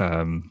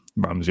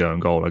Ramsey own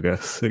goal, I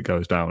guess it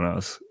goes down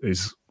as,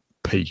 is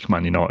peak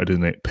Man United,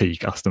 isn't it?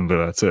 Peak Aston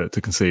Villa to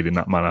concede in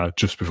that manner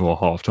just before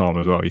half time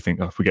as well. You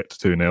think, if we get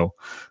to 2-0,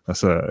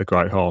 that's a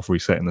great half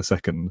reset in the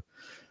second.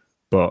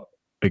 But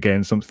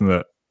again, something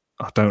that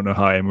I don't know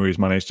how Emery's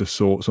managed to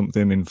sort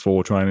something in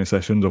 4 training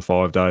sessions or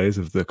 5 days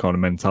of the kind of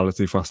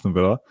mentality for Aston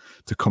Villa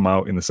to come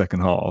out in the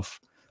second half.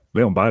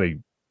 Leon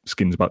Bailey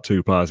skins about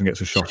 2 players and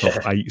gets a shot off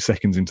 8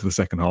 seconds into the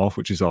second half,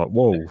 which is like,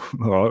 whoa,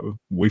 all right,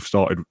 we've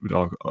started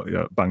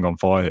bang on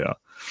fire here.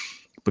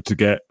 But to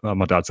get,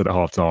 my dad said at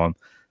half time,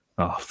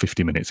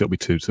 50 minutes, it'll be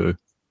 2-2.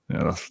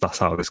 Yeah, that's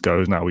how this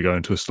goes now. We go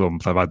into a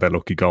slump. They've had their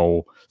lucky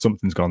goal.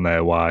 Something's gone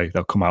their way.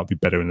 They'll come out, be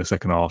better in the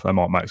second half. They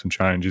might make some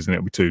changes and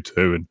it'll be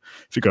 2-2. And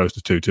if it goes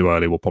to 2-2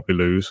 early, we'll probably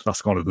lose.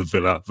 That's kind of the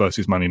Villa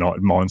versus Man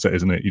United mindset,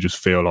 isn't it? You just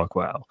feel like,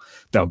 well,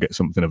 they'll get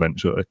something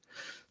eventually.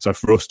 So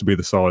for us to be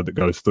the side that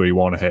goes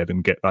 3-1 ahead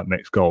and get that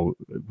next goal,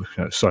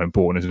 it's so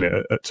important, isn't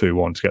it, at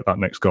 2-1 to get that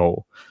next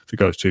goal. If it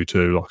goes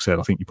 2-2, like I said,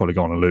 I think you're probably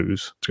going to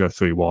lose. To go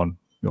 3-1,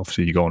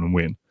 obviously you go on and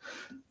win.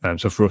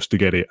 So for us to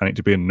get it, and it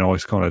to be a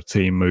nice kind of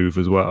team move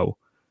as well,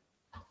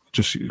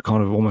 just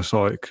kind of almost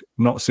like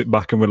not sit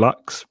back and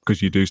relax,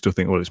 because you do still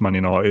think, well, it's Man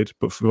United,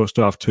 but for us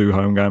to have 2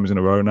 home games in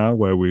a row now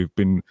where we've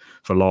been,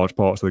 for large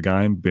parts of the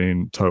game, been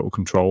in total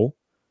control,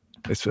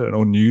 it's an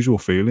unusual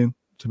feeling,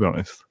 to be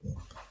honest.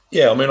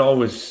 Yeah, I mean, I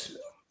was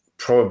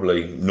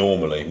probably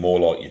normally more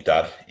like your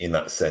dad in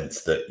that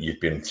sense, that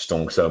you've been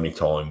stung so many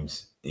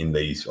times on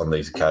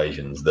these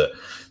occasions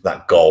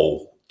that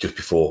goal just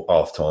before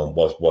half time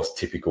was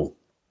typical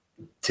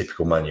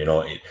Man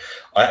United.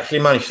 I actually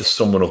managed to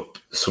summon up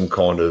some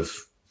kind of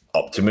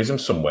optimism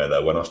somewhere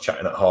though when I was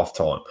chatting at half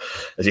time,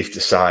 as if to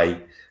say,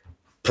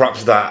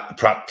 perhaps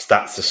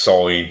that's a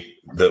sign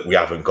that we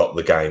haven't got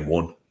the game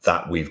won,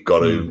 that we've got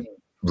to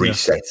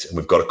reset and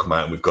we've got to come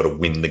out and we've got to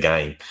win the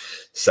game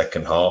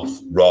second half,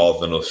 rather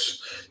than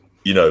us,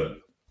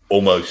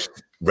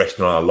 almost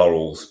resting on our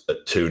laurels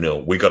at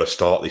 2-0. We got to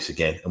start this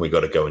again and we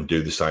got to go and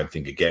do the same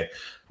thing again.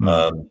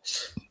 That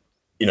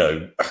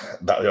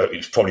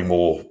it's probably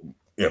more,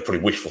 probably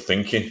wishful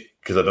thinking,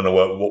 because I don't know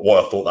why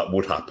I thought that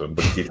would happen,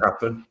 but it did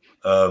happen.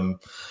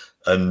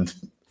 And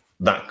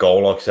that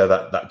goal, like I said,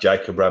 that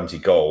Jacob Ramsey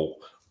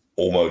goal,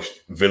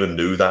 almost Villa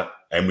knew that.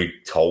 Emery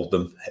told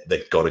them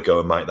they've got to go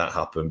and make that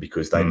happen,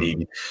 because they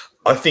need.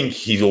 I think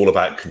he's all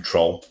about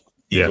control.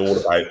 He's all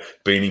about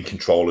being in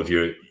control of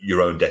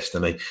your own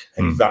destiny.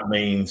 And if that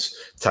means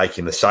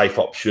taking the safe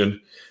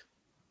option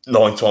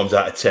 9 times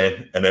out of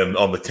 10, and then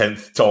on the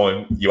 10th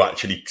time you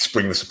actually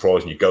spring the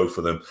surprise and you go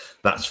for them,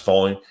 that's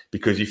fine.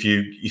 Because if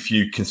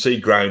you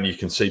concede ground, you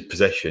concede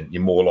possession,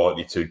 you're more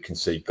likely to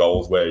concede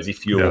goals. Whereas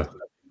if you're,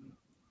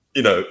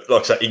 like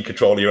I said, in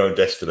control of your own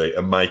destiny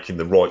and making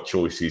the right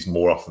choices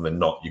more often than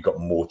not, you've got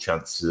more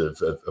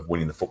chances of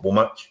winning the football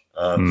match.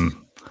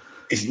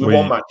 It's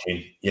one match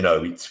in,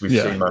 we've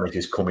seen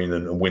managers come in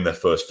and win their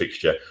first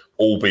fixture,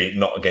 albeit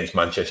not against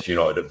Manchester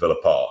United at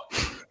Villa Park.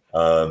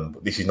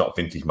 This is not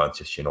vintage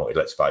Manchester United,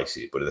 let's face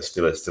it, but they're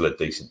still a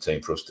decent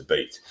team for us to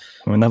beat.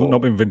 I mean, they've not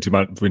been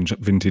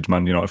vintage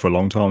Man United for a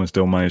long time and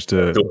still managed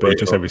to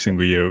beat us every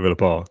single year at Villa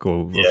Park,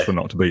 or for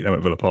not to beat them at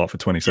Villa Park for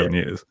 27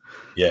 years.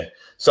 Yeah.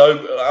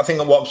 So I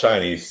think what I'm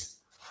saying is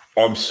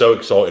I'm so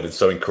excited and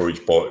so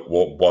encouraged by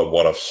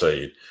what I've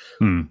seen.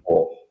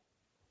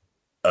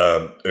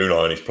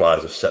 Unai and his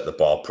players have set the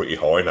bar pretty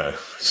high now.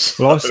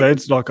 So. Well, I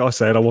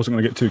said, I wasn't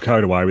going to get too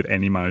carried away with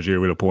any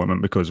managerial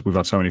appointment, because we've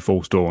had so many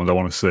false dawns. I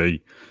want to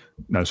see,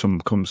 some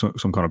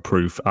kind of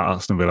proof at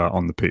Aston Villa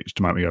on the pitch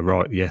to make me go,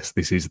 right, yes,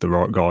 this is the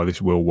right guy.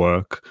 This will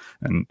work.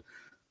 And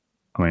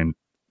I mean,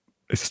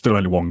 it's still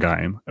only one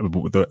game,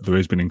 but there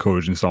has been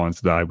encouraging signs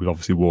today. We've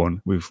obviously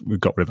won. We've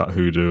got rid of that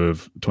hoodoo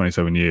of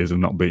 27 years of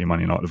not beating Man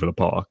United at Villa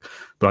Park.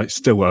 But it's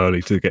still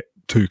early to get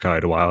too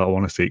carried away. I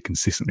want to see it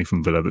consistently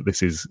from Villa that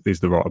this is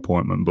the right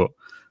appointment. But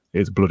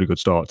it's a bloody good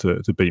start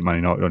to beat Man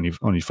United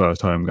on your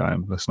first home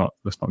game. Let's not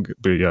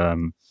be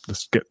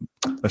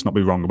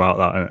wrong about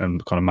that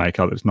and kind of make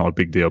out that it's not a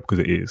big deal, because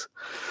it is.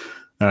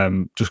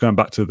 Just going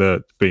back to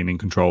the being in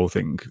control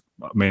thing,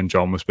 me and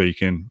John were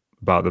speaking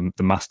about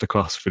the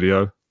masterclass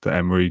video that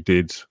Emery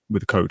did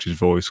with the coach's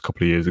voice a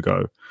couple of years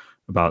ago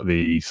about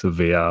the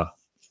Sevilla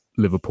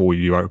Liverpool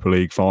Europa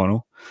League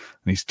final.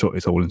 And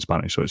it's all in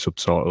Spanish, so it's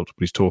subtitled, but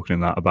he's talking in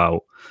that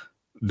about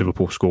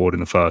Liverpool scored in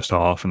the first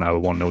half and they were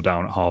 1-0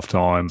 down at half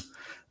time,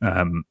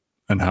 and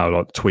how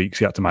like tweaks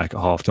he had to make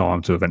at half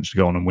time to eventually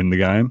go on and win the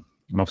game.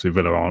 And obviously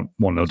Villa aren't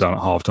 1-0 down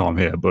at half time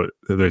here, but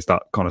there's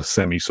that kind of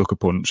semi-sucker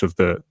punch of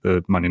the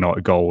Man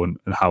United goal and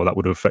how that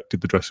would have affected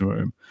the dressing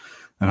room,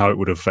 and how it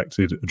would have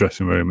affected the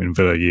dressing room in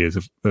Villa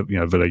years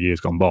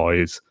gone by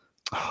is,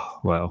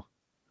 well,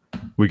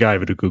 we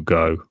gave it a good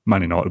go.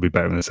 Man United would be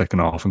better in the second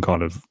half and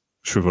kind of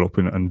shrivel up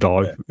and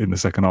die in the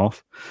second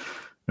half.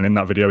 And in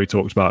that video, he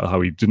talks about how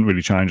he didn't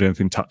really change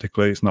anything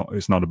tactically. It's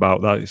not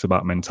about that. It's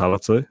about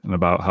mentality and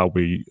about how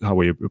we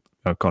kind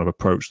of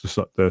approach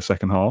the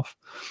second half.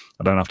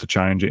 I don't have to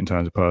change it in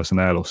terms of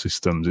personnel or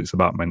systems. It's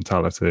about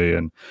mentality,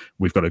 and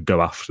we've got to go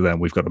after them.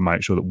 We've got to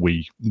make sure that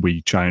we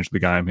change the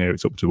game here.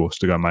 It's up to us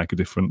to go and make a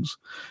difference.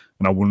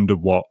 And I wonder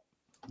what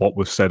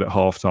was said at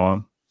half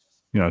time,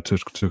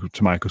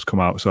 to make us come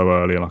out so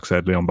early. And like I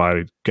said, Leon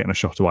Bailey getting a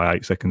shot away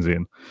 8 seconds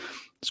in,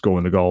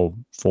 scoring the goal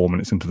 4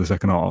 minutes into the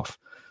second half.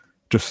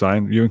 Just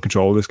saying, you're in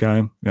control of this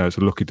game. It's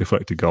a lucky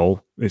deflected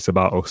goal. It's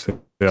about us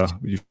here.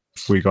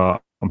 We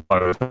got on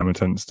time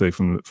intensity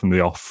from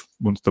the off.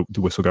 Once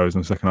the whistle goes in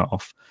the second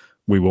half,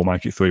 we will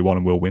make it 3-1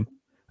 and we'll win.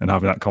 And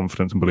having that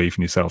confidence and belief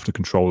in yourself to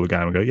control the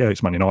game and go, yeah,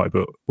 it's Man United,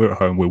 but we're at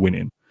home, we're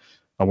winning.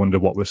 I wonder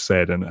what was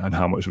said and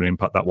how much of an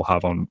impact that will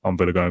have on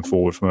Villa going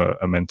forward from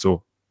a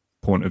mental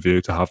point of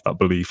view, to have that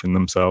belief in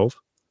themselves.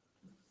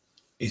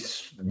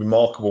 It's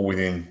remarkable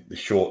within the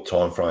short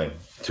time frame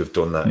to have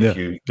done that. Yeah, if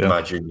you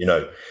imagine,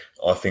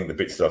 I think the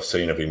bits that I've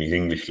seen of him, his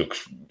English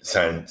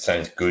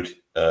sounds good,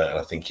 and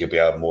I think he'll be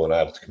more than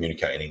able to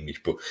communicate in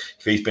English. But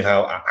if he's been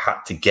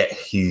had to get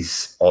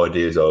his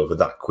ideas over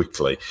that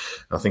quickly,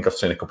 I think I've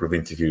seen a couple of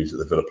interviews that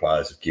the Villa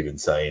players have given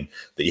saying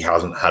that he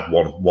hasn't had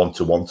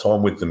one-to-one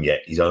time with them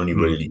yet. He's only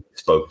really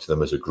spoken to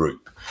them as a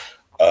group.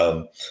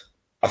 I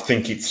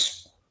think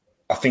it's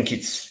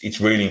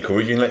really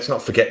encouraging. Let's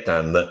not forget,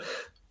 Dan, that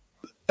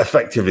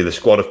effectively the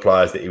squad of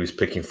players that he was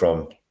picking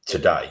from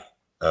today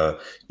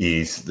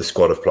is the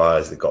squad of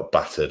players that got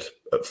battered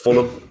at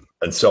Fulham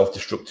and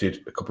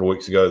self-destructed a couple of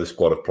weeks ago, the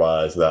squad of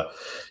players that,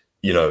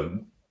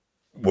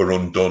 were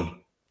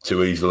undone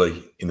too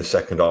easily in the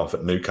second half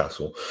at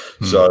Newcastle.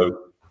 So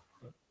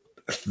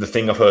the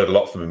thing I've heard a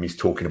lot from him is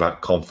talking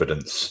about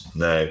confidence.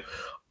 Now,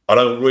 I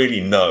don't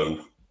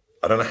know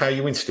how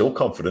you instill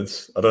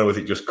confidence. I don't know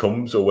whether it just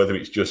comes or whether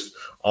it's just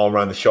arm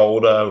around the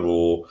shoulder,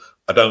 or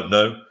I don't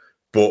know.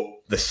 But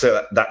they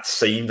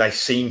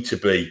seem to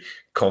be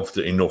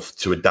confident enough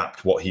to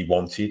adapt what he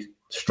wanted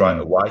straight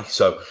away.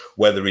 So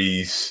whether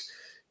he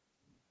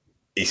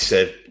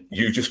said,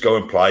 you just go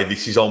and play,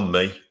 this is on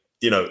me.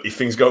 If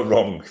things go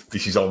wrong,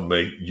 this is on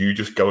me. You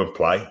just go and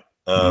play.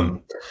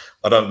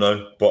 I don't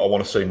know, but I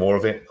want to see more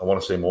of it. I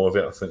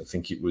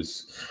think it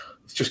was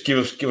just give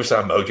us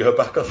our mojo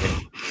back, I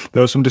think.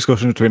 There was some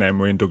discussion between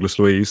Emery and Douglas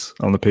Luiz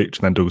on the pitch,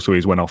 and then Douglas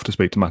Luiz went off to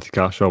speak to Matty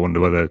Cash. I wonder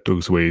whether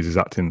Douglas Luiz is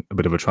acting a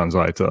bit of a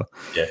translator.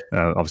 Yeah.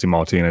 Obviously,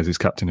 Martinez is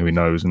captain, who he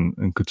knows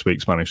and could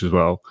speak Spanish as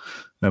well.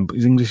 But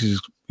his English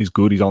is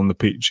good. He's on the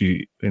pitch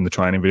in the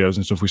training videos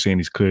and stuff we've seen.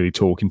 He's clearly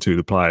talking to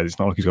the players. It's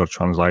not like he's got a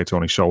translator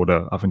on his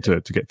shoulder having to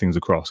get things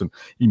across, and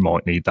he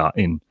might need that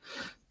in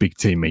big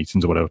team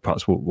meetings or whatever.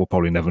 Perhaps we'll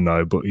probably never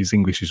know, but his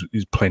English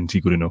is plenty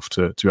good enough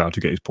to be able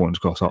to get his points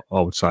across, I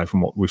would say,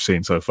 from what we've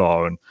seen so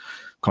far. And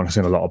kind of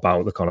seen a lot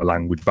about the kind of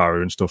language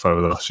barrier and stuff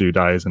over the last few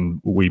days.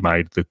 And we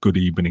made the good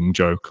evening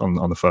joke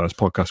on the first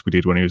podcast we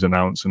did when he was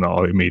announced, and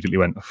I immediately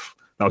went,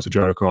 that was a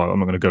joke. I'm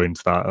not going to go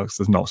into that.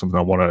 That's not something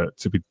I want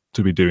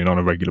to be doing on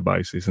a regular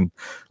basis. And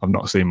I've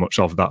not seen much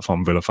of that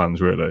from Villa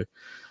fans, really.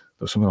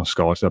 There's something on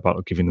Sky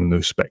about giving them the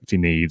respect he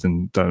needs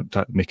and don't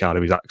take Mick out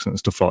of his accent and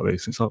stuff like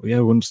this. It's like, yeah,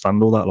 we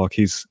understand all that. Like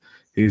his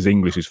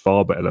English is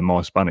far better than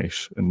my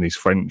Spanish, and his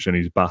French and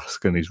his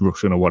Basque and his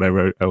Russian or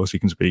whatever else he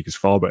can speak is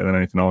far better than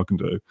anything I can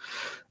do.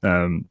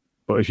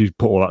 But if you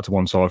put all that to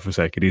one side for a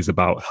sec, it is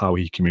about how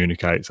he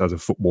communicates as a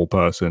football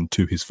person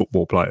to his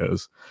football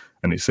players.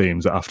 And it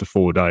seems that after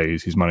 4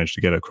 days, he's managed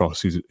to get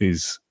across his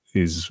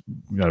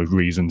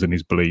reasons and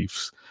his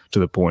beliefs to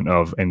the point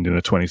of ending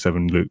a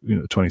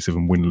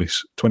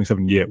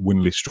 27-year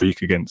winless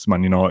streak against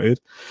Man United.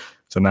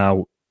 So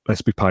now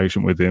let's be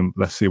patient with him.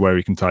 Let's see where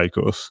he can take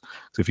us.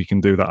 So if he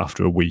can do that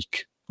after a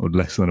week or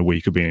less than a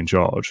week of being in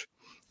charge,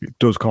 it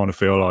does kind of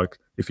feel like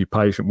if you're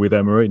patient with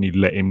Emery and you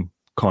let him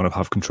kind of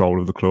have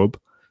control of the club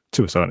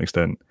to a certain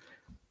extent,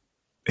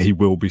 he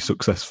will be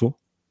successful.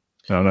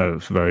 I know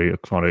it's a very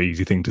kind of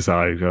easy thing to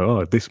say. Go,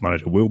 oh, this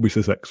manager will be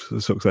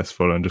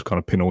successful, and just kind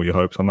of pin all your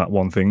hopes on that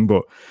one thing.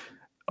 But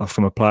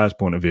from a player's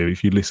point of view,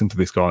 if you listen to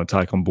this guy and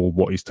take on board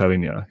what he's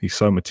telling you, he's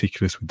so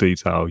meticulous with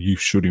detail. You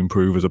should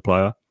improve as a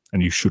player,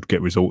 and you should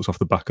get results off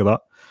the back of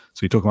that. So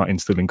you're talking about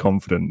instilling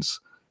confidence.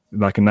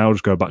 They can now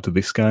just go back to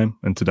this game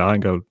and today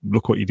and go,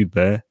 look what you did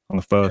there on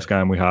the first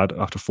game we had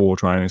after 4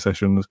 training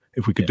sessions.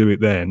 If we could do it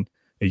then,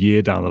 a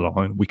year down the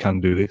line, we can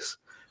do this.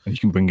 And you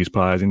can bring his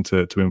players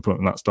into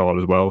implement that style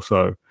as well.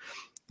 So,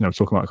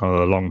 talking about kind of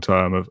the long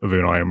term of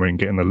Unai Emery and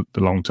getting the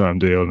long term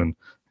deal, and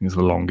it's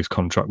the longest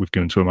contract we've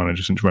given to a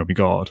manager since Remy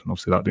Gard. And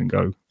obviously that didn't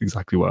go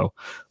exactly well.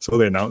 So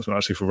the announcement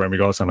actually for Remy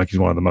Gard sounded like he's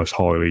one of the most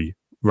highly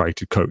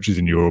rated coaches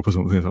in Europe or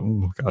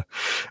something. Like,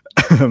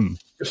 okay.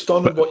 Just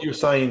on what you're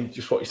saying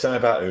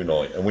about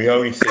Unai, and we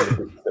only see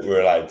the bits that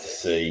we're allowed to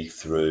see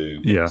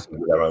through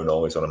with our own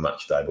eyes on a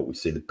match day, but we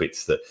see the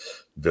bits that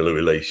Villa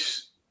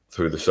release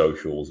through the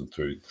socials and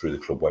through the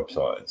club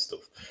website and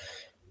stuff.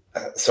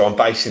 So I'm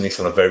basing this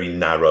on a very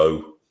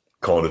narrow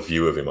kind of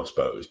view of him, I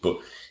suppose. But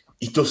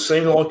he does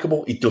seem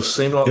likeable. He does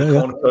seem like the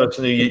kind of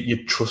person who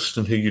you'd trust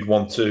and who you'd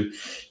want to.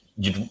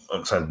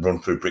 I'm saying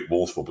run through brick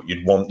walls for, but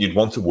you'd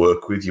want to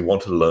work with, you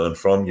want to learn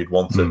from, you'd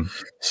want to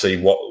see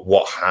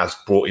what has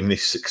brought him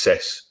this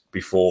success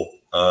before.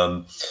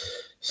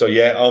 So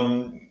yeah,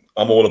 I'm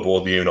all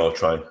aboard the Unai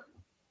train.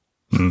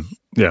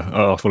 Yeah,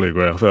 I fully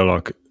agree. I feel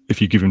like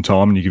if you give him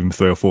time and you give him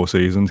 3 or 4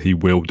 seasons, he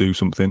will do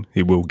something.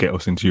 He will get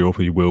us into Europe.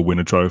 He will win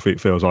a trophy.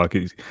 It feels like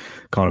it's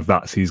kind of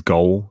that's his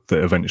goal,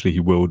 that eventually he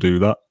will do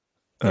that.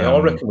 Yeah, I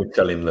reckon we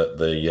tell him that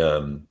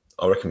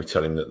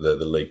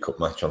the League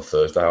Cup match on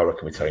Thursday, I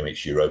reckon we tell him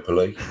it's Europa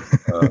League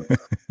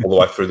all the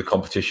way through the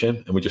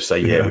competition. And we just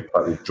say,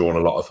 we've drawn a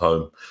lot of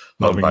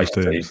home-based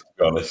teams, to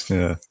be honest.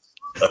 Yeah.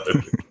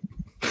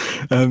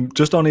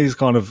 Just on his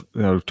kind of,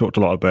 talked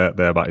a lot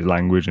about his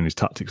language and his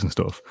tactics and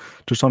stuff.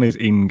 Just on his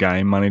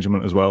in-game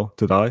management as well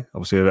today.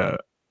 Obviously,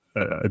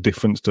 a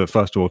difference to,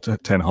 first of all,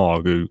 Ten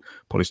Hag, who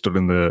probably stood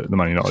in the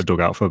Man United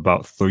dugout for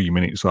about 3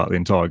 minutes throughout the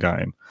entire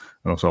game.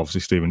 And also, obviously,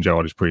 Steven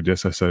Gerrard, his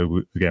predecessor.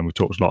 So, we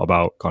talked a lot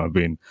about kind of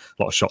being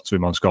a lot of shots of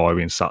him on Sky,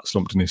 being sat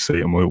slumped in his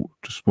seat. And we're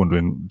just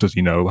wondering, does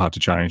he know how to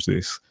change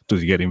this?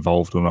 Does he get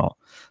involved or not?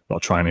 A lot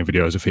of training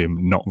videos of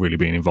him not really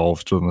being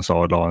involved on the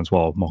sidelines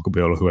while Marco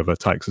Biel or whoever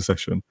takes a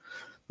session.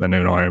 Then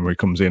Unai Emery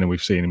comes in and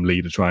we've seen him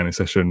lead a training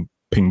session,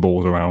 ping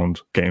balls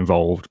around, get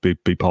involved, be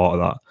part of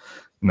that.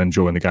 And then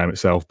during the game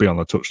itself, be on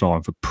the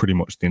touchline for pretty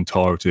much the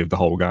entirety of the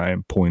whole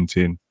game,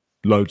 pointing,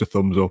 loads of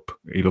thumbs up.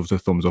 He loves a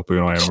thumbs up,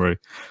 Unai Emery,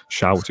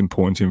 shouting,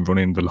 pointing,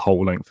 running the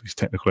whole length of his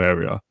technical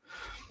area.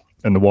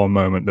 And the one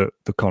moment that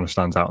kind of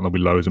stands out, and there'll be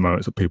loads of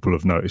moments that people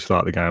have noticed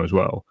throughout the game as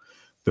well,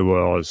 there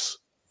was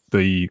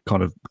the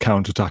kind of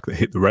counter-attack that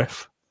hit the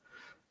ref.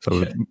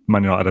 So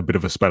Man United had a bit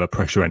of a spell of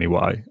pressure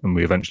anyway, and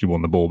we eventually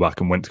won the ball back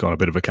and went to go on a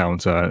bit of a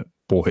counter,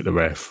 ball hit the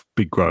ref,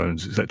 big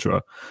groans,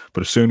 etc.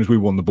 But as soon as we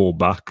won the ball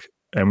back,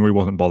 Emery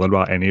wasn't bothered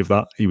about any of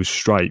that. He was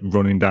straight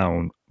running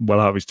down, well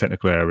out of his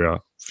technical area,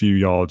 a few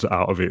yards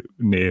out of it,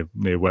 near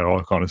where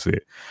I kind of see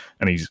it.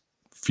 And he's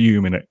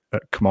fuming at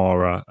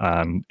Kamara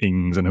and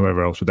Ings and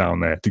whoever else were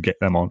down there to get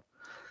them on.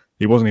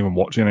 He wasn't even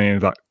watching any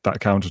of that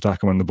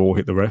counter-attack, and when the ball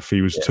hit the ref,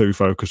 he was too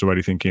focused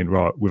already thinking,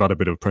 right, we've had a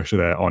bit of pressure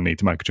there, I need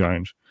to make a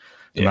change.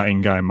 And that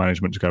in-game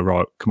management to go,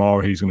 right,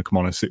 Kamara, he's going to come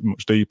on and sit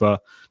much deeper.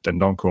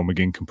 Dendoncker or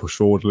McGinn can push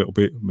forward a little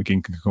bit.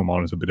 McGinn can come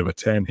on as a bit of a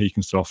 10. He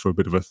can still offer a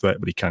bit of a threat,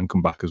 but he can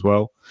come back as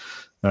well.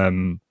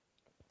 And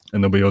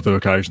there'll be other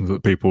occasions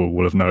that people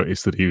will have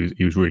noticed that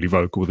he was really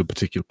vocal with a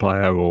particular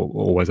player or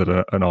always had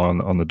an eye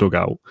on the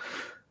dugout.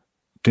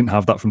 Didn't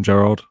have that from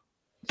Gerrard.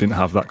 Didn't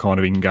have that kind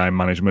of in-game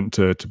management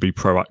to be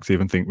proactive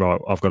and think, right,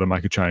 I've got to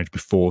make a change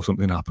before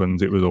something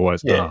happens. It was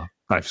always,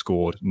 they've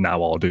scored,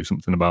 now I'll do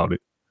something about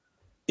it.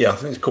 Yeah, I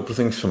think there's a couple of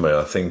things for me.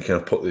 I think I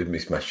put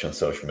this message on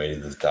social media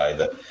the other day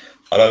that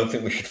I don't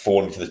think we should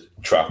fall into the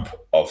trap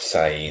of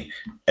saying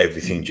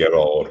everything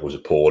Gerrard was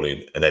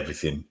appalling and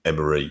everything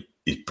Emery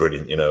is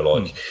brilliant.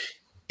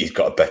 He's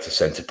got a better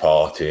centre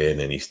part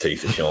in and his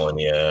teeth are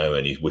shinier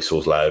and his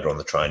whistle's louder on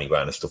the training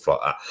ground and stuff like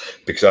that.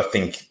 Because I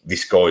think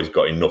this guy's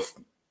got enough,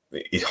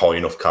 is high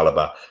enough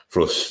calibre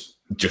for us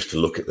just to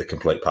look at the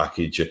complete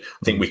package. I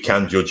think we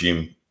can judge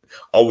him.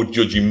 I would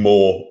judge him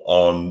more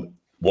on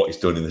what he's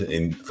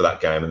done for that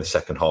game in the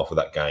second half of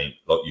that game,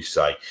 like you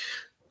say,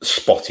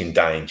 spotting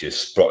dangers,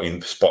 spotting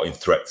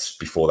threats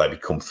before they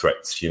become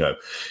threats.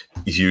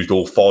 He's used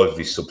all 5 of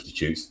his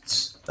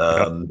substitutes,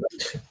 and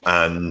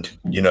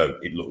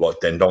it looked like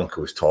Dendoncker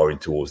was tiring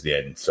towards the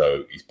end,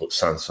 so he's put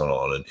Sanson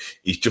on, and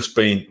he's just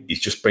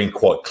been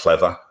quite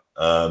clever.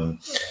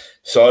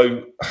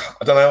 So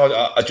I don't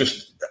know. I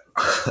just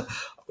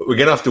we're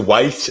going to have to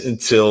wait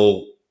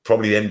until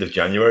probably the end of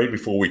January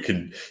before we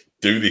can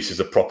do this as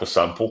a proper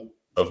sample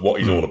of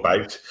what he's all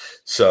about.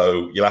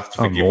 So you'll have to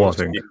forgive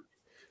us.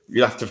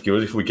 You'll have to forgive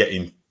us if we're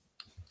getting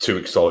too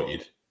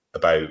excited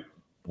about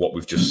what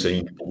we've just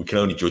seen. But we can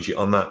only judge it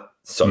on that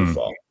so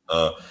far.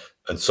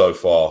 And so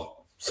far,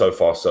 so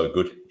far so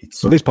good.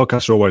 So these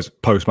podcasts are always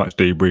post-match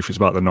debrief. It's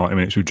about the 90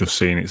 minutes we've just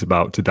seen. It's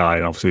about today,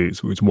 and obviously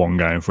it's one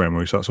game for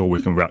Emery, so that's all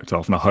we can react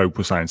off. And I hope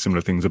we're saying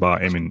similar things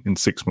about him in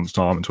 6 months'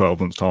 time and 12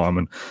 months' time,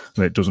 and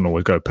it doesn't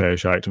always go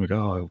pear-shaped. And we go,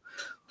 oh,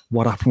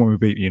 what happened when we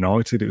beat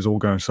United? It was all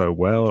going so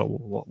well.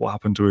 What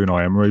happened to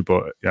Unai Emery?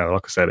 But yeah,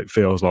 like I said, it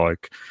feels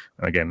like,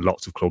 and again,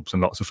 lots of clubs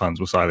and lots of fans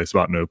will say this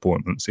about new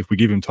appointments. If we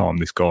give him time,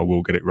 this guy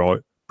will get it right.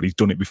 But he's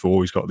done it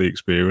before. He's got the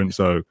experience,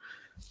 so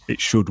it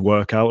should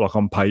work out. Like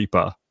on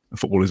paper,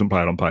 football isn't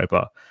played on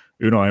paper.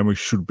 Unai Emery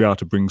should be able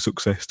to bring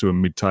success to a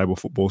mid-table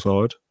football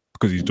side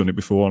because he's done it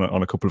before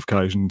on a couple of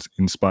occasions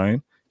in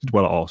Spain. He did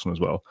well at Arsenal as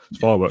well. It's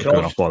fireworks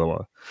going off, by the way.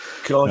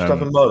 Can I just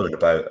have a moment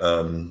about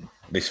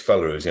this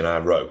fella who's in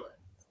our row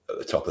at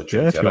the top of the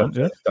tree? I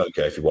don't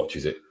care if he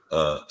watches it.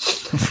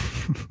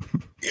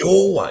 He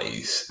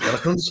always, and I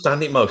can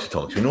understand it most of the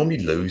time, because we're normally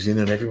losing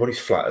and everybody's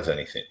flat as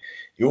anything.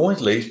 He always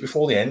leaves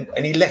before the end,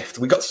 and he left.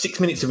 We got 6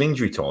 minutes of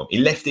injury time. He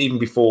left even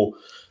before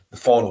the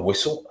final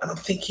whistle, and I'm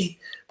thinking,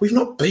 we've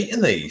not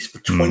beaten these for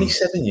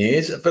 27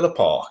 years at Villa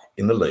Park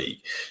in the league.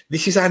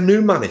 This is our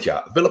new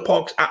manager. Villa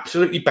Park's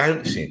absolutely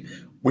bouncing.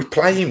 We're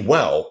playing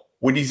well.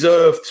 We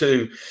deserve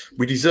to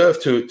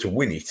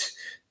win it.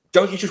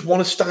 Don't you just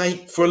want to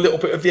stay for a little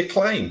bit of the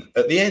acclaim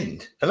at the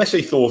end? Unless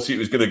he thought it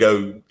was going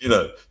to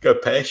go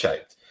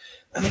pear-shaped.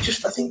 And I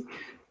think,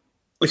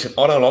 listen,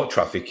 I don't like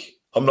traffic.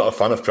 I'm not a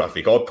fan of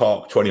traffic. I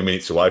park 20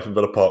 minutes away from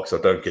Villa Park, so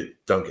I don't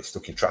get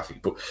stuck in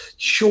traffic. But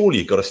surely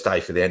you've got to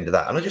stay for the end of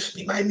that. And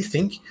it made me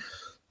think,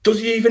 does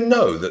he even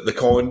know that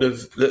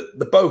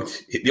the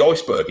boat hit the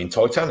iceberg in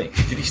Titanic?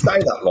 Did he stay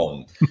that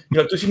long?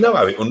 Does he know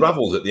how it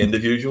unravels at the end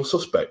of Usual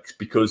Suspects?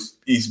 Because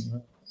he's...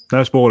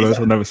 No spoilers,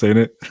 I've never seen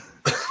it.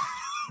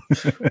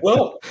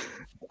 Well,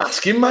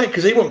 ask him, mate,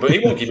 because he won't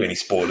give you any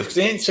spoilers, because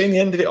he ain't seen the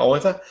end of it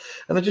either.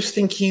 And I'm just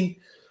thinking,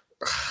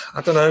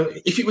 I don't know,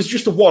 if it was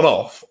just a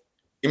one-off,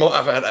 he might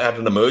have had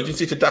an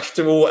emergency to dash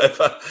to or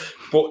whatever,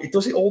 but he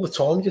does it all the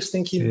time, just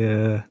thinking,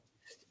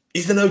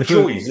 is there no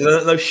joy? Is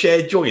there no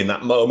shared joy in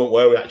that moment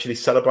where we actually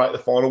celebrate the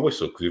final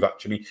whistle because we've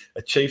actually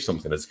achieved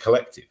something as a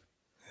collective?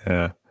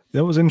 Yeah.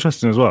 That was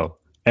interesting as well.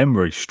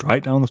 Emery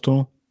straight down the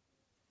tunnel.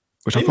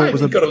 Which I thought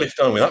was got a lift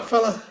on with that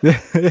fella.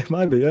 Yeah,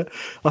 maybe, yeah.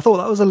 I thought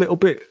that was a little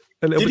bit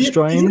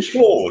strange. Did he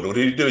applaud, or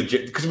did he do it?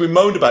 Because we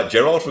moaned about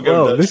Gerrard for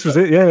going. Well, this was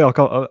it. Yeah,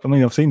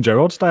 I've seen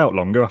Gerrard stay out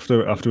longer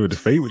after a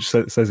defeat, which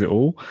says it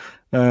all.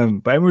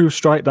 But Emery was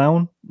straight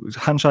down. It was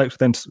handshakes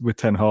with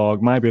Ten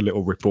Hag, maybe a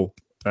little ripple,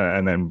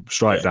 and then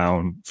straight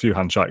down, a few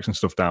handshakes and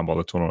stuff down by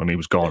the tunnel, and he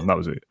was gone. That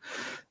was it.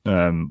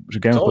 Which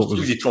again, I thought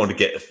was he trying to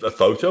get a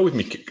photo with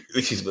me?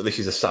 This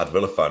is a sad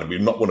Villa fan, and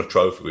we've not won a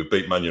trophy. We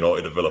beat Man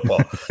United at Villa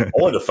Park. I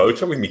wanted a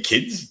photo with me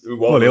kids.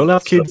 Well, he'll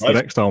have kids the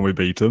next time we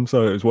beat them,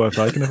 so it was worth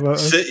taking a photo.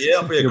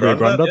 I'll be a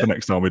granddad the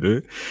next time we do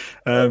it.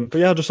 But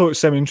yeah, I just thought it was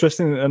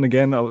semi-interesting. And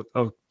again, I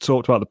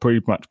talked about the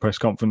pre-match press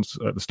conference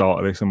at the start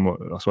of this, and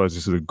I suppose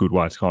this is a good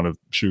way to kind of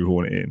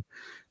shoehorn it in.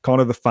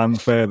 Kind of the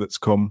fanfare that's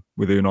come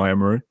with Unai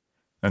Emery.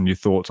 And your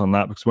thoughts on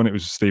that? Because when it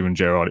was Steven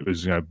Gerrard, it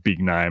was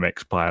big name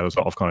ex-player. There was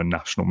a lot of kind of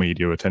national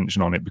media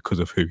attention on it because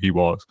of who he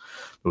was.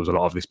 There was a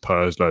lot of this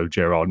Purslow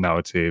Gerrard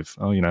narrative.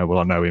 Oh, well,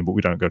 I know him, but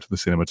we don't go to the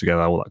cinema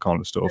together. All that kind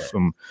of stuff.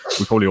 Yeah. And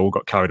we probably all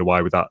got carried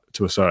away with that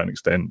to a certain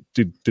extent.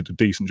 Did a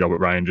decent job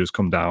at Rangers.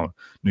 Come down,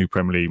 new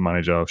Premier League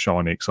manager,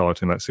 shiny,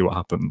 exciting. Let's see what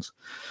happens.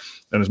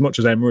 And as much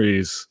as Emery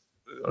is,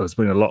 there's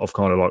been a lot of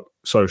kind of like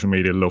social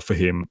media love for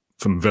him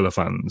from Villa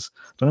fans.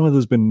 I don't know whether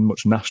there's been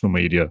much national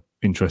media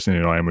interest in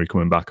Unai Emery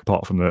coming back,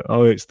 apart from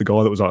it's the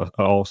guy that was at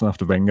Arsenal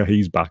after Wenger.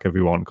 He's back,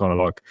 everyone. Kind of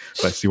like,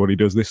 let's see what he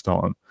does this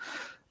time.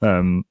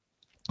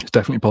 It's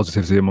definitely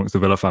positivity amongst the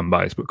Villa fan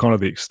base, but kind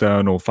of the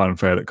external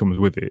fanfare that comes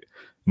with it,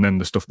 and then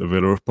the stuff that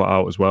Villa have put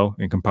out as well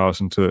in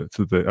comparison to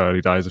the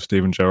early days of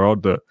Steven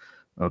Gerrard. That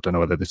I don't know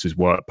whether this is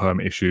work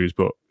permit issues,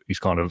 but he's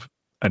kind of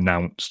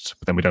announced,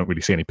 but then we don't really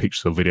see any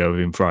pictures or video of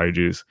him for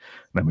ages.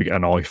 And then we get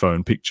an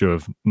iPhone picture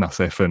of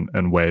Nassef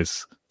and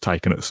Wes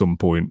taken at some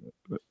point,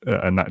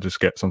 and that just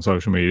gets on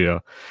social media.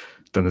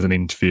 Then there's an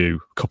interview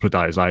a couple of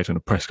days later and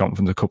a press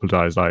conference a couple of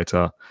days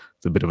later.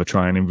 It's a bit of a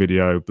training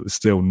video, but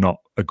still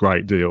not a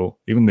great deal.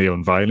 Even the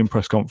unveiling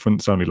press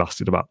conference only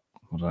lasted about,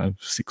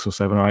 6 or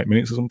 7 or 8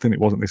 minutes or something. It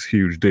wasn't this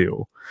huge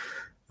deal.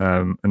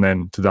 And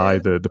then today,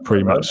 the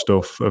pre-match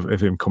stuff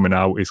of him coming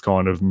out is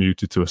kind of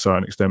muted to a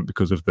certain extent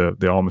because of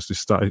the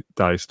Armistice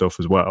Day stuff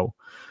as well.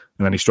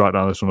 And then he straight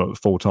down this one at the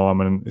full time,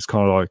 and it's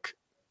kind of like,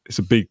 it's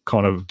a big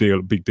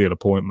deal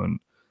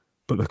appointment,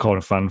 but the kind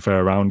of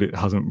fanfare around it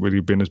hasn't really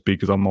been as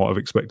big as I might have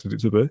expected it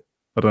to be.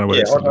 I don't know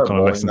whether it's the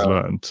kind of lessons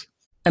learned.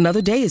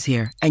 Another day is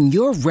here, and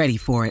you're ready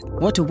for it.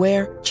 What to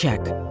wear? Check.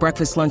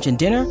 Breakfast, lunch, and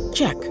dinner?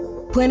 Check.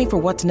 Planning for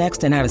what's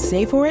next and how to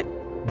save for it?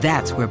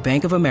 That's where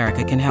Bank of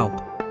America can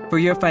help. For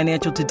your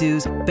financial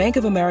to-dos, Bank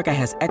of America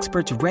has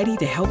experts ready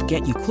to help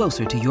get you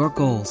closer to your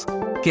goals.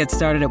 Get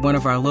started at one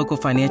of our local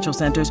financial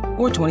centers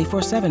or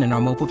 24/7 in our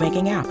mobile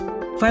banking app.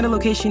 Find a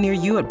location near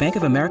you at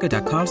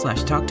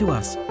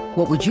bankofamerica.com/talktous.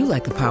 What would you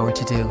like the power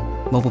to do?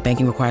 Mobile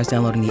banking requires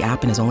downloading the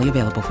app and is only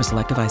available for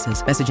select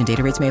devices. Message and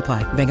data rates may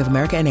apply. Bank of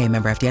America NA,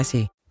 member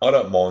FDIC. I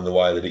don't mind the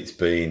way that it's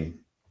been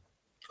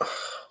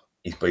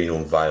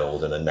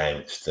unveiled and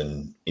announced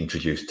and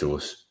introduced to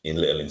us in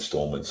little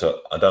instalments. So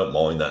I don't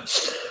mind that.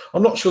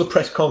 I'm not sure the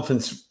press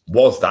conference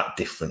was that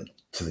different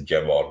to the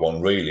Gerrard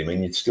one, really. I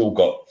mean, you'd still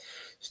got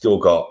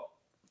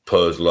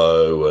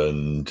Purslow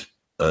and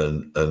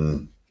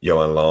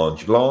Johan Lange,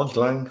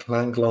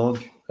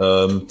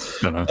 and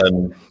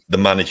the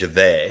manager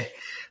there.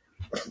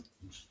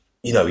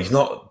 You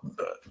know,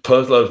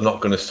 Purslow's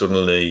not going to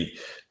suddenly.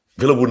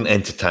 Villa wouldn't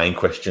entertain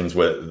questions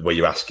where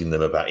you're asking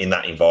them about, in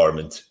that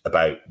environment,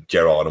 about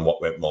Gerrard and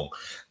what went wrong.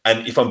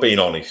 And if I'm being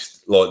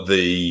honest, like,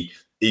 the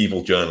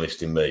evil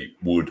journalist in me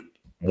would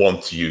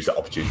want to use that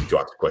opportunity to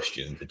ask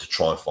questions and to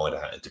try and find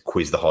out and to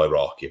quiz the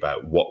hierarchy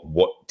about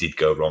what did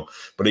go wrong.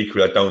 But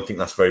equally, I don't think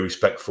that's very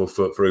respectful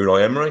for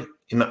Unai Emery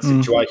in that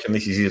situation.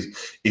 This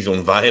is his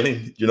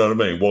unveiling. You know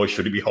what I mean? Why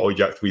should it be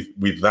hijacked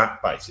with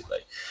that, basically?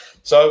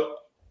 So,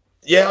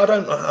 yeah,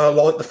 I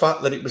like the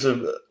fact that it was a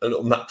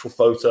little natural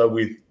photo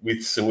with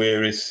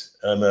Sawiris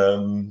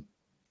and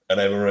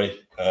Emery.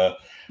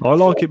 I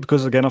like it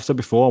because, again, I've said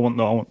before,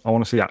 I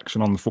want to see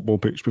action on the football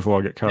pitch before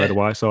I get carried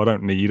away. So I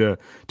don't need a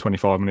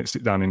 25-minute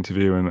sit-down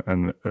interview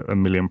and a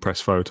million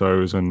press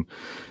photos and,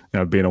 you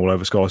know, being all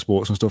over Sky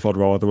Sports and stuff. I'd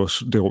rather us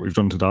do what we've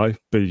done today,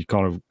 go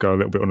a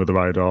little bit under the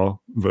radar.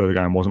 The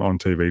game wasn't on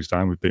TV today,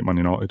 and we beat Man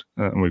United,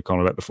 and we've kind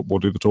of let the football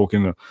do the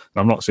talking. And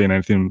I'm not seeing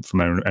anything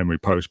from Emery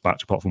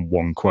post-match apart from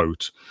one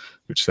quote,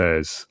 which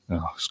says,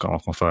 it's gone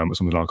off my phone, but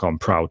something like, I'm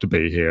proud to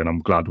be here and I'm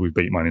glad we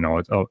beat Man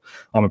United.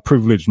 I'm a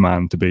privileged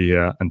man to be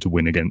here and to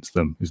win against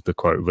them, is the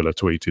quote Villa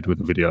tweeted with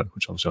the video,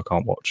 which obviously I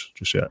can't watch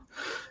just yet.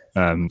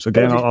 So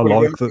again, I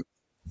like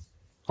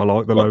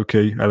the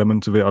low-key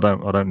element of it. I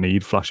don't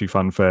need flashy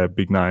fanfare,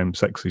 big name,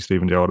 sexy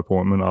Steven Gerrard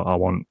appointment. I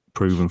want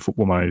proven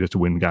football manager to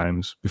win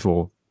games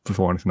before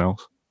anything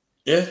else.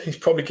 Yeah, he's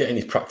probably getting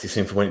his practice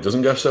in for when it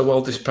doesn't go so well.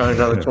 Disappearing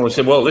down the tunnel and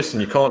say, "Well,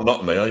 listen, you can't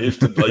knock me. I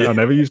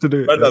never used to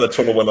do it. I went down the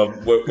tunnel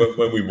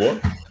when we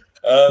won."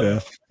 I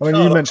mean,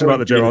 you mentioned about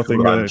the Gerrard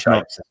thing, and it's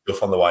not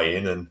stuff on the way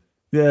in, and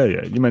yeah.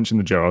 You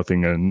mentioned the Gerrard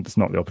thing, and it's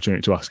not the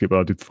opportunity to ask it, but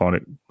I did find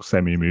it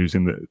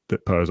semi-amusing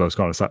that Purslow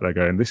kind of sat there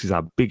going, "This is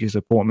our biggest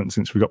appointment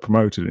since we got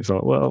promoted." And it's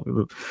like, well,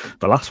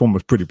 the last one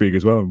was pretty big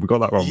as well, and we got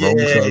that wrong. So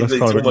let's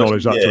kind of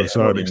acknowledge that to a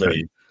certain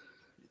extent.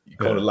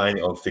 Kind of laying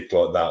it on thick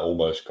like that,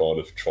 almost kind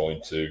of trying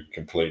to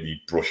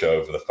completely brush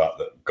over the fact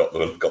that got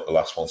the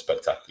last one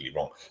spectacularly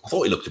wrong. I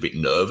thought he looked a bit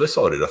nervous.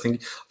 I did. I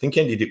think he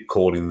ended up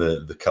calling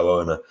the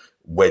co-owner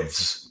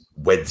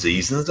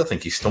Wedseasons. I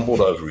think he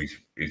stumbled over his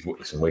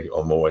listen.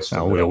 I'm always.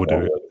 We all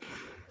do.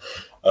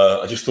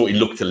 I just thought he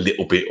looked a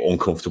little bit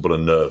uncomfortable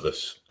and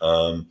nervous.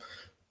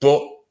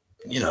 But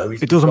you know,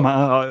 it doesn't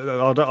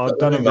matter. I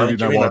don't really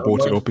know why I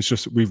brought it up. It's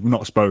just we've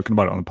not spoken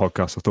about it on the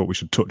podcast. I thought we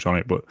should touch on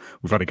it, but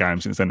we've had a game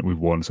since then that we've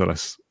won. So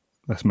let's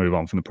move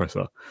on from the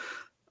presser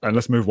and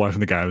let's move away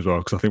from the game as well,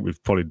 because I think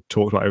we've probably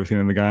talked about everything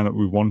in the game that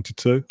we wanted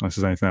to. Unless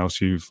there's anything else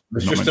you've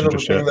not mentioned another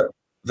just thing yet.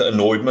 that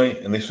annoyed me,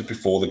 and this was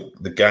before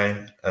the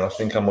game, and I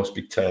think I must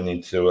be turning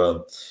into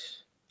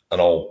an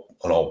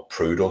old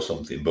prude or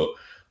something. But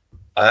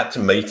I had to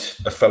meet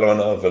a fellow,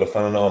 a Villa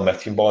fan, and I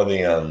met him by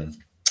the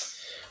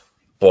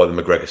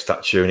McGregor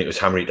statue, and it was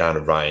hammering it down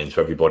in rain,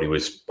 so everybody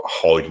was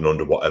hiding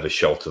under whatever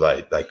shelter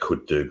they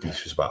could do.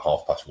 This was about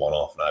 1:30,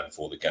 half an hour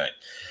before the game.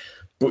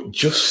 But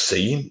just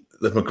seeing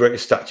the McGregor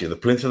statue, the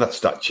plinth of that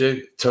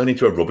statue turn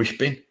into a rubbish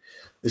bin.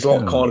 There's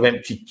kind of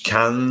empty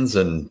cans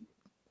and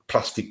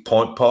plastic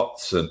pint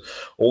pots and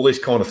all these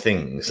kind of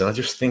things. And I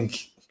just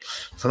think,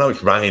 I know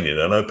it's raining,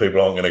 I know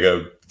people aren't going to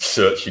go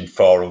searching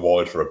far and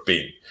wide for a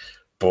bin,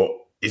 but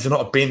is there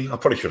not a bin? I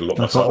probably should have looked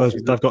myself.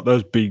 They've got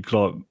those big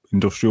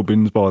industrial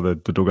bins by the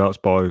dugouts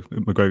by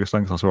McGregor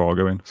Stanks. That's where I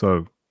go in.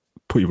 So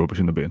put your rubbish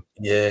in the bin.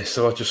 Yeah,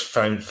 so I just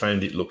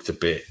found it looked a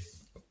bit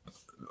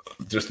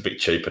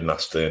cheap and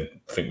nasty.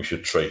 I think we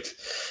should treat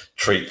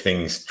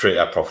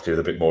our property with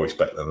a bit more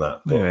respect than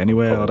that. But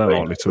anywhere I don't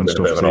like litter and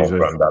stuff.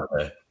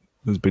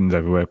 There's bins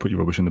everywhere. Put your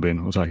rubbish in the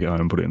bin. We'll take it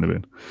home and put it in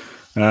the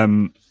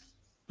bin.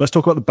 Let's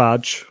talk about the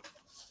badge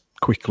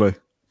quickly.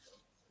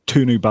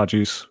 2 new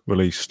badges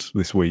released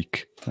this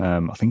week.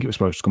 I think it was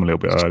supposed to come a little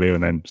bit earlier,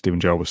 and then Steven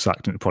Gerrard was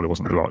sacked, and it probably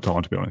wasn't the right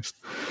time, to be honest.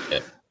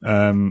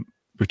 Yeah.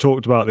 We've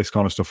talked about this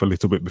kind of stuff a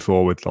little bit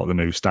before with like the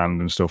new stand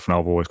and stuff, and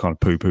I've always kind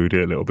of poo-pooed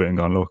it a little bit and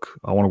gone, look,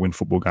 I want to win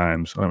football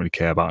games. I don't really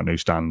care about a new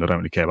stand. I don't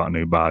really care about a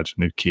new badge,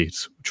 new kit,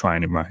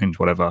 training range,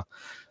 whatever.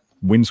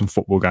 Win some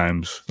football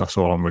games. That's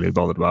all I'm really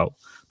bothered about.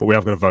 But we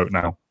have got to vote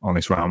now on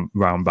this round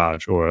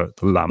badge or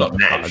the lamp badge. Not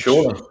now,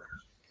 surely.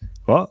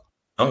 What?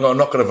 I'm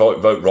not going to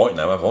vote right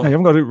now, have I? No, you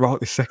haven't got to do it right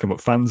this second,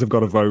 but fans have got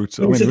to vote.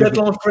 What's the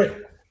deadline for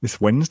it? This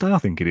Wednesday, I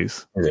think it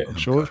is. Yeah. I'm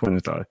sure it's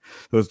Wednesday.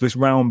 There's this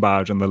round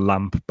badge and the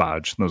lamp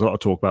badge. There's a lot of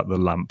talk about the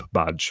lamp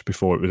badge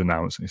before it was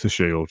announced. It's a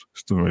shield.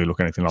 It doesn't really look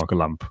anything like a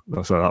lamp.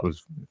 So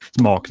it's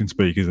marketing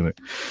speak, isn't it?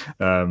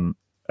 And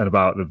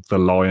about the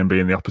lion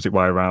being the opposite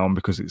way around,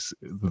 because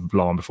the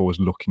lion before was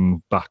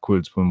looking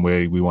backwards when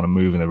we want to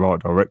move in the right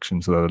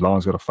direction. So the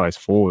lion's got to face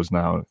forwards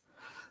now.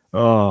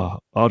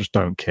 I just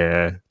don't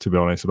care, to be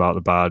honest, about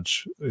the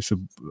badge.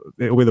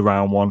 It'll be the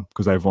round one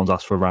because everyone's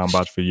asked for a round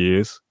badge for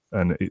years,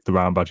 and the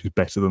round badge is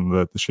better than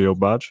the Shield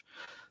badge.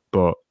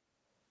 But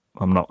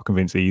I'm not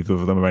convinced either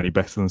of them are any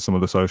better than some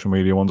of the social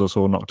media ones I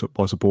saw knocked up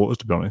by supporters,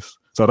 to be honest.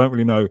 So I don't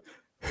really know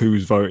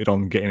who's voted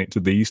on getting it to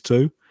these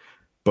two.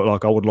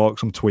 But I would like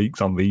some tweaks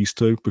on these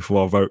two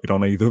before I voted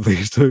on either of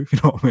these two. You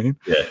know what I mean?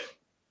 Yeah.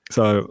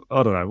 So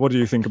I don't know. What do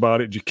you think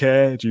about it? Do you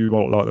care? Do you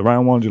like the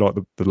round one? Do you like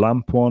the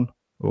lamp one?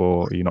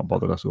 Or are you not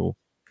bothered at all?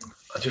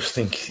 I just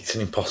think it's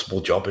an impossible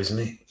job, isn't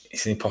it?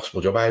 It's an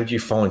impossible job. How do you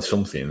find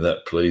something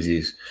that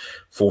pleases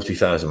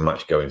 40,000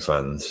 match-going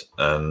fans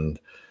and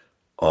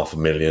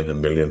 500,000,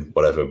 1 million,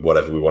 whatever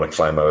we want to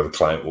claim,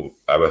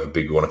 however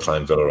big we want to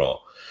claim Villa are?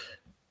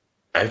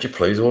 How do you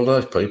please all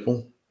those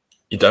people?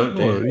 You don't,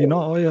 do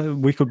you?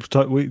 We could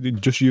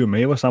just you and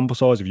me were sample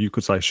size. If you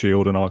could say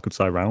Shield and I could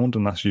say round,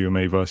 and that's you and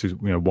me versus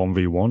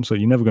 1v1. So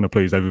you're never going to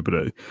please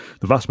everybody.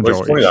 The vast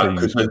majority of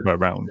teams go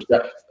round.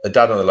 The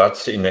dad and the lad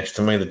sitting next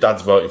to me, the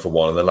dad's voting for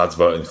one and the lad's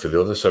voting for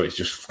the other. So it's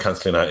just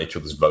cancelling out each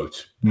other's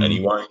vote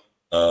anyway.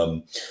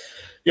 I've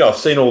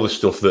seen all the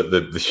stuff that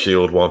the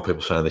Shield one,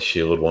 people saying the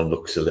Shield one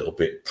looks a little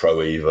bit Pro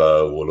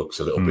Evo or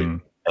looks a little bit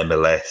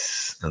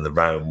MLS, and the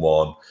round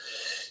one.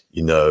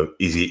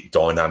 Is it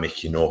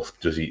dynamic enough?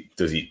 Does it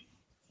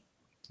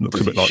looks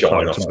a bit like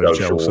shine off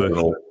socials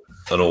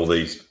and all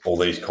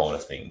these kind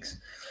of things?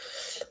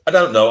 I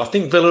don't know. I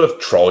think Villa have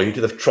tried.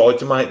 They've tried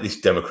to make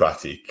this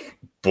democratic,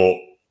 but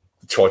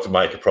tried to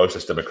make a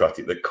process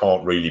democratic that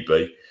can't really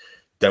be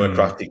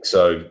democratic.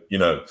 So,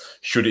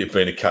 should it have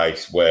been a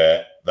case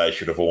where they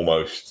should have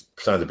almost,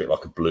 sounds a bit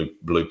like a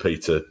Blue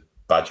Peter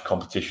badge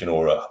competition,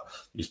 or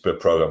used to be a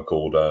program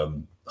called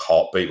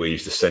Heartbeat, where you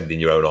used to send in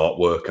your own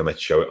artwork and they'd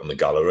show it on the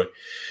gallery.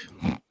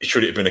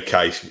 Should it have been a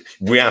case?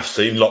 We have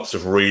seen lots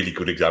of really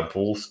good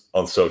examples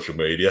on social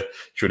media.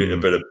 Should it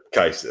have been a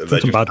case that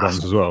they some just bad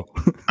ones as well?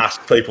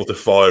 ask people to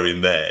fire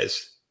in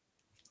theirs,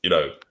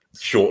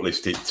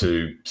 shortlist it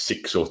to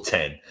 6 or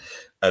 10,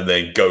 and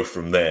then go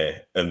from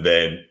there, and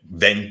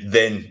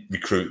then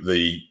recruit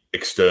the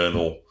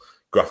external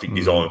graphic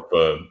design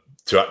firm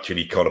to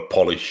actually kind of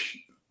polish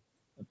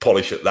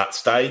at that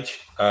stage.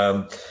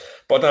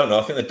 But I don't know.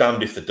 I think they're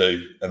damned if they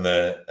do, and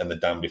they're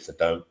damned if they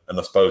don't. And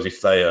I suppose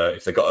if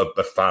they got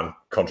a fan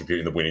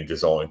contributing the winning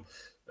design,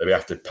 they'd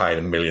have to pay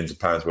them millions of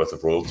pounds worth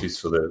of royalties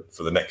for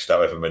the next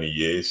however many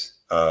years.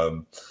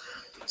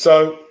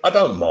 So I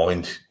don't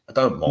mind.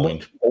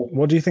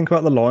 What do you think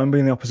about the line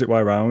being the opposite way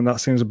around? That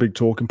seems a big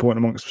talking point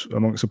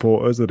amongst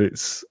supporters, that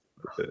it's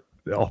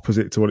the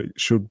opposite to what it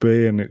should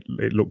be, and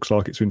it looks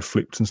like it's been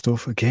flipped and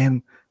stuff.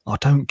 Again, I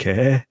don't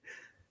care.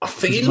 I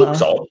think it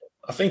looks odd.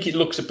 I think it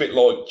looks a bit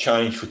like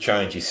change for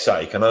change's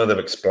sake. I know they've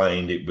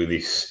explained it with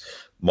this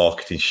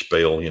marketing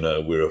spiel,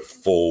 we're a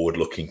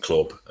forward-looking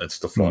club and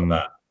stuff like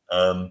that.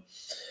 I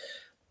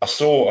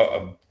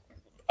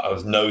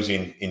was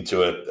nosing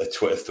into a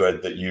Twitter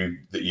thread that you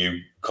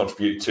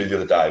contributed to the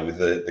other day with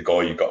the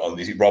guy you got on.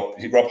 Is it Rob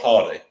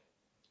Hardy?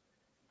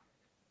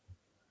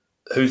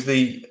 What's his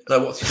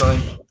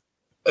name?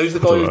 Who's the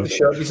guy who's the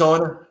shirt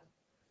designer?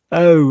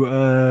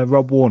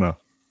 Rob Warner.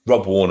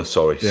 Rob Warner,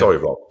 sorry,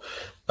 Rob.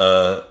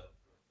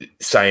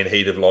 Saying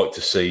he'd have liked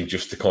to see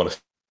just the kind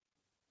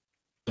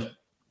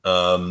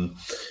of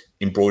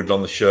embroidered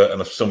on the shirt,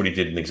 and somebody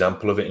did an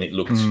example of it, and it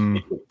looked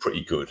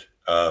pretty good.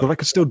 But they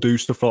could still do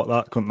stuff like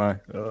that, couldn't they?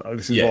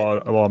 This is why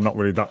I'm not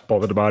really that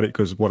bothered about it,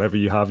 because whatever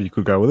you have, you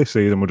could go, well, this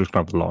season we'll just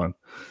grab the line.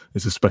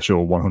 It's a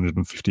special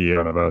 150-year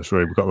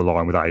anniversary. We've got the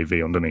line with AV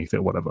underneath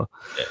it, whatever.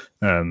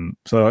 Yeah.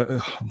 So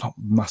I'm not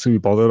massively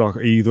bothered. Like,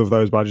 either of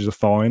those badges are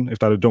fine. If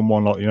they'd have done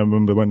one,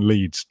 remember when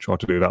Leeds tried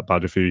to do that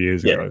badge a few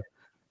years ago?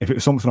 If it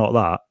was something like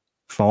that,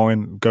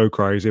 fine, go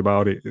crazy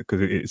about it,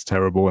 because it's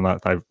terrible, and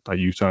that they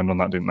U-turned on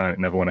that, didn't they? It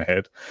never went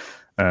ahead.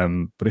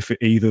 But if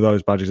either of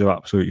those badges are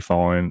absolutely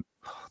fine,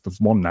 the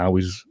one now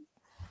is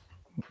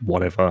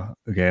whatever.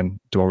 Again,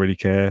 do I really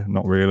care?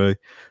 Not really.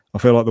 I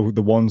feel like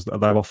the ones that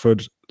they've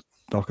offered,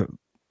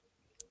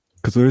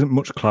 because there isn't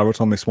much claret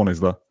on this one, is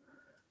there?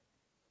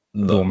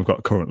 No. The one we've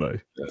got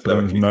currently.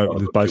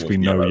 There's basically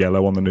no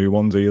yellow on the new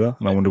ones either,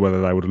 and I wonder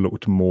whether they would have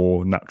looked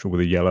more natural with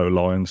a yellow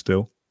line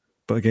still.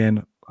 But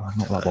again, I'm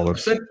not that bothered.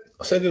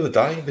 I said the other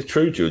day, the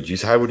true judge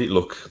is how would it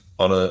look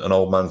on an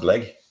old man's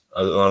leg,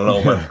 on an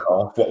old man's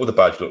calf? What would the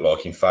badge look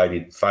like in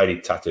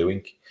faded tattoo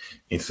ink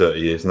in 30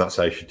 years? And that's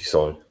how you should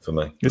decide for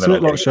me. It's a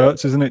bit like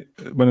shirts, isn't it?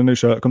 When a new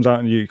shirt comes out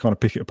and you kind of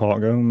pick it apart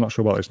and go, I'm not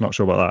sure about this, not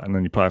sure about that, and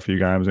then you play a few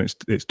games and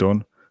it's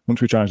done.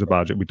 Once we change the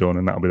badge, it'll be done,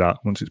 and that'll be that.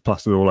 Once it's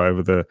plastered all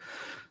over the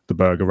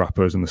burger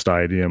wrappers and the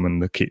stadium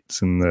and the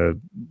kits and the,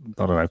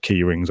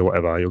 key rings or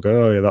whatever, you'll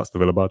go, oh yeah, that's the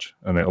Villa badge,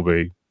 and it'll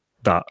be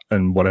that,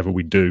 and whatever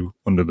we do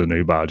under the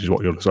new badge is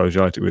what you'll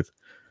associate it with.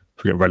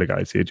 If we get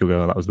relegated, you'll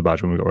go, oh, that was the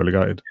badge when we got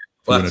relegated.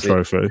 If we win a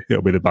trophy,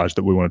 it'll be the badge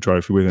that we won a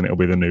trophy with, and it'll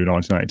be the new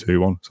 1982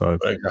 one. So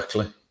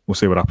exactly, we'll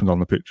see what happens on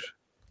the pitch.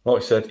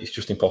 Like I said, it's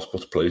just impossible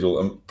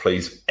to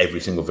please every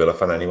single Villa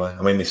fan anyway.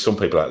 I mean, there's some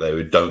people out there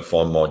who don't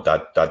find my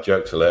dad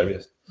jokes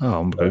hilarious.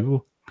 Oh,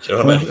 unbelievable. Do you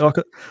know what I mean?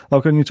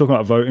 Like when you're talking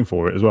about voting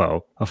for it as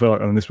well, I feel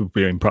like, and this would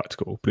be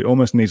impractical, but it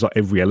almost needs like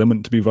every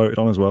element to be voted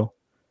on as well.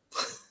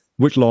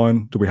 Which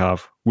line do we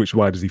have? Which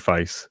way does he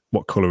face?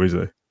 What colour is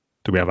he?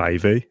 Do we have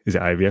AV? Is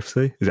it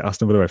AVFC? Is it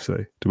Aston Villa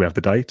FC? Do we have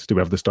the date? Do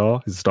we have the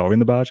star? Is the star in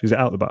the badge? Is it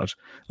out the badge?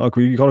 Like,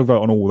 you got to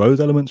vote on all those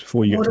elements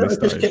before you get to this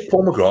stage. Just get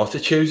Paul McGrath to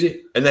choose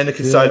it, and then they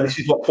can say, "This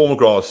is what Paul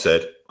McGrath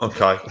said."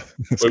 Okay,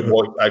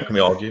 how can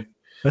we argue?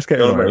 Let's get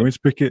Unai Emery to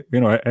pick it.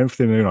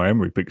 Everything Unai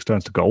Emery picks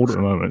turns to gold at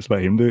the moment. Let's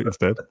let him do it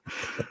instead.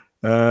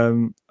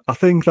 I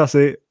think that's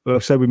it. I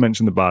said we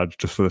mentioned the badge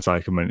just for the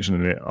sake of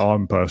mentioning it.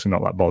 I'm personally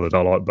not that bothered.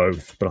 I like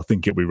both, but I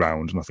think it'll be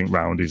round, and I think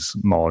round is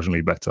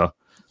marginally better.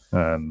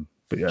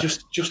 But yeah,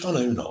 just on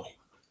Unai,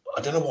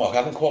 I don't know why I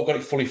haven't quite got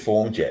it fully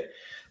formed yet,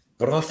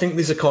 but I think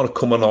there's a kind of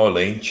 "Come on,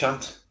 Eileen"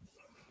 chant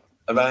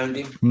around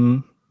him.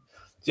 Mm.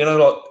 Do you know,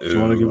 like, do you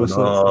want to give us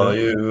that?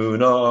 Unai.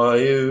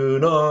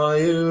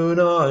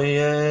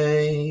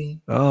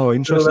 Oh,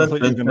 interesting. I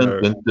thought you were going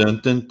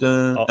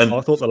to.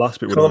 I thought the last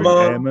bit would have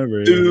been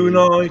Emery.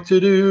 Unai to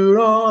do,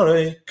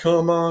 right?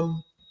 Come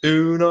on,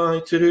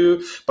 Unai to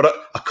do. But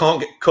I can't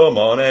get, come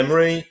on,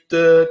 Emery.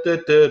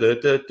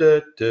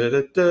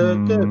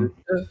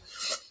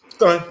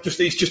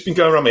 It's just been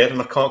going around my head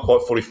and I can't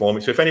quite fully form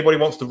it. So if anybody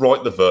wants to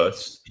write the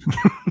verse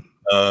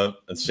and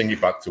sing it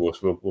back to us,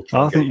 we'll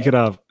try. I think you could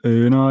have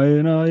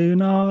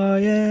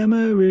Unai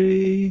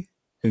Emery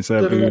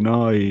instead of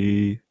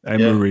Unai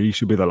Emery.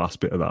 Should be the last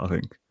bit of that, I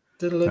think.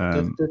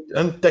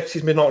 And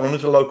Dexy's Midnight Run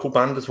is a local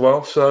band as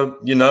well. So,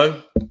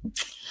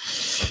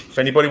 if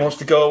anybody wants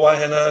to go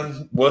away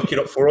and work it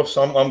up for us,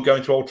 I'm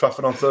going to Old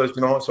Trafford on Thursday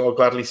night, so I'll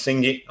gladly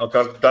sing it. I'll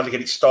gladly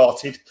get it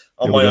started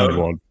on my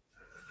own.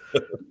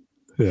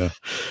 Yeah.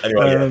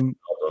 Anyway,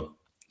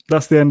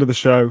 that's the end of the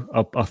show.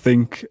 I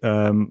think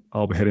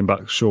I'll be heading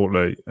back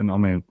shortly. And I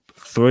mean,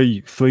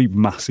 three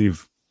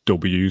massive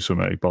W's for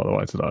me, by the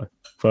way, today.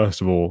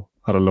 First of all,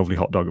 had a lovely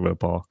hot dog at Villa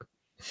Park,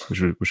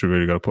 which we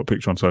really got to put a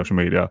picture on social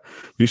media.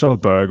 We used to have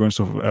a burger and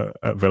stuff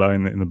at Villa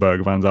in the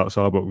burger vans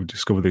outside, but we've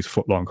discovered these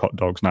foot-long hot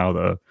dogs now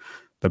that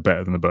they're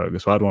better than the burger.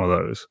 So I had one of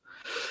those.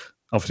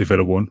 Obviously,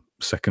 Villa won.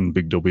 Second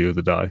big W of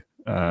the day.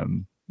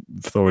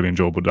 Thoroughly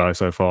enjoyable day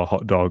so far.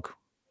 Hot dog,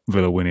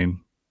 Villa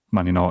winning,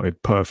 Man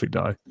United, perfect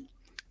day.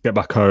 Get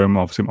back home,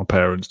 obviously my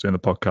parents doing the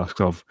podcast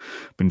because I've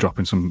been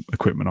dropping some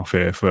equipment off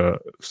here for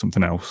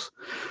something else.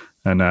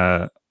 And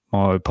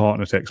my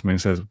partner texts me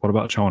and says, "What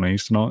about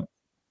Chinese tonight?"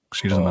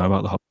 She doesn't know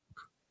about the hot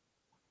dog.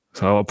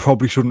 So I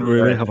probably shouldn't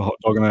really have a hot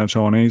dog and then a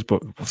Chinese,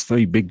 but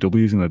 3 big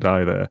W's in the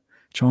day there.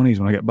 Chinese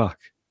when I get back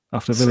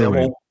after Villa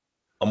win.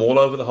 I'm all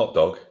over the hot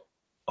dog.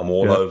 I'm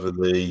all over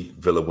the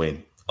Villa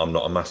win. I'm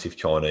not a massive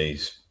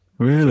Chinese.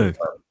 Really?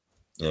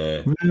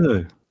 Yeah.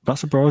 Really? That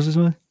surprises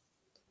me.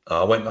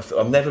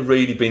 I've never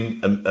really been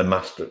a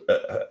master,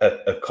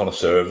 a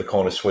connoisseur of the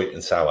kind of sweet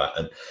and sour.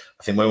 And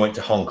I think when we went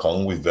to Hong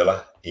Kong with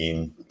Villa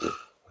in,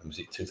 when was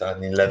it,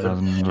 2011?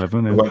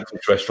 2011, we went to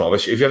this restaurant.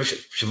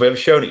 Have we ever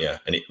shown it you?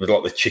 And it was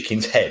like the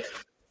chicken's head.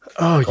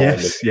 Oh,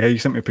 yes. Yeah, you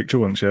sent me a picture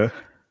once, yeah.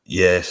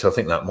 Yeah, so I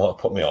think that might have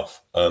put me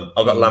off. I've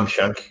got lamb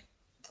shank,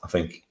 I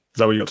think. Is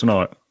that what you got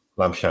tonight?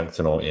 Lamb shank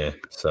tonight, yeah.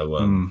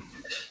 So,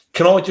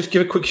 can I just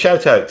give a quick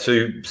shout out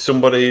to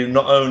somebody who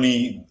not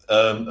only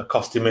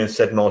accosted me and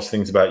said nice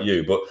things about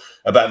you, but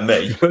about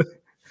me,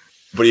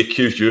 but he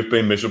accused you of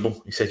being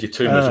miserable. He said you're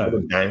too miserable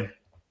and down.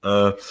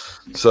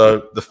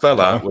 So the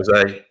fella was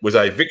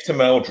a Victor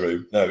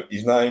Meldrew. No,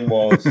 his name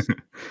was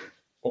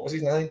what was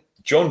his name?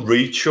 John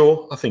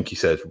Reedshaw, I think he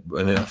said,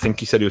 and I think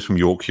he said he was from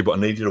Yorkshire, but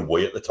I needed a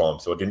wee at the time,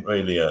 so I didn't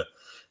really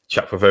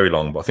chat for very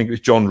long. But I think it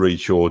was John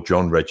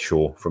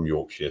Redshaw from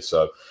Yorkshire.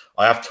 So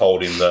I have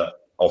told him that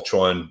I'll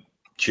try and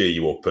cheer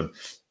you up, and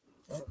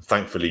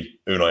thankfully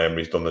Unai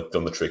Emery's done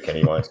the trick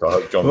anyway. So I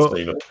hope John's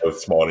seen us both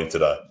smiling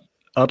today.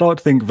 I'd like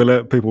to think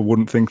Villa people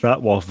wouldn't think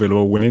that whilst Villa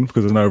were winning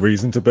because there's no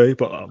reason to be.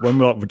 But when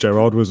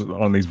Gerrard was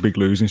on these big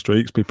losing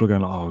streaks, people are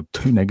going, "Oh,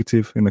 too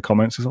negative" in the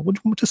comments. It's like, what do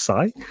you want me to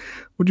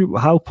say?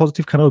 How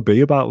positive can I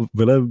be about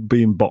Villa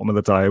being bottom of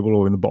the table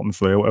or in the bottom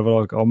 3 or whatever?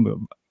 Like,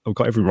 I've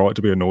got every right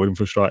to be annoyed and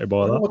frustrated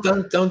by that.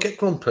 Oh, don't get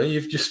grumpy.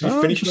 You've finished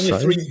on your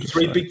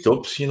three big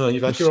dubs.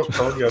 You've had your hot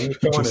dog, you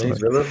haven't Chinese,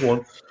 Villa have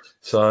won.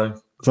 So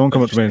someone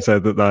come up to me and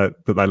said that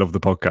they love the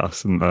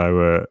podcast, and they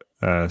were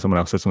someone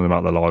else said something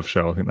about the live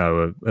show. I think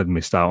they had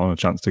missed out on a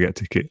chance to get a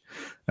ticket.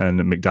 And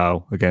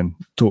McDowell again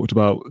talked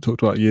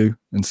about you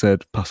and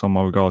said, "Pass on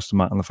my regards to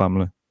Matt and the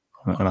family,"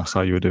 and that's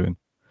how you were doing.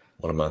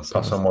 What a man!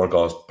 Pass on my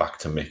regards back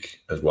to Mick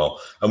as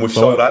well. And we've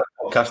sold out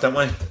the podcast, haven't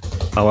we?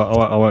 I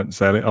won't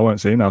sell it. I won't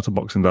see him now till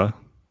Boxing Day.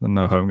 There's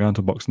no home game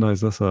till Boxing Day,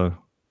 is there? So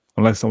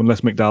unless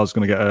McDowell's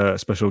going to get a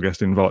special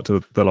guest invite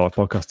to the live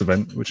podcast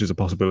event, which is a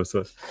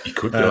possibility. You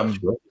could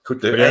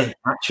do. Hey,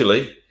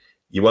 actually,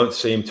 you won't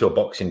see him till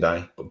Boxing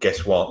Day. But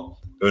guess what?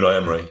 Unai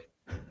Emery,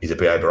 he's a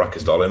B.A. Baraka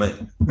style, isn't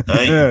he?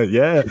 Hey?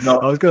 Yeah.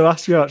 I was going to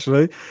ask you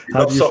actually.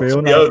 How do you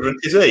feel now?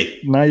 Is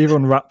he? Now you've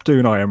unwrapped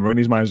Unai Emery and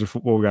he's managed a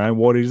football game.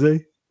 What is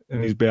he?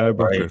 And he's B.A.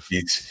 Baraka.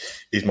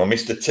 He's my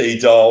Mr.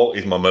 T-Doll.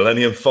 He's my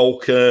Millennium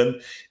Falcon.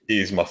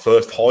 He's my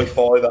first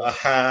hi-fi that I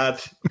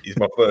had. He's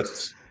my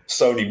first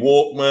Sony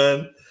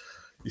Walkman.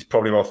 It's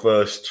probably my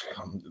first,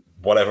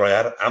 whatever I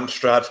had,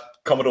 Amstrad,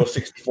 Commodore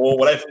 64,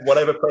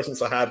 whatever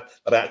presents I had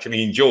that I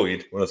actually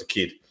enjoyed when I was a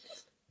kid.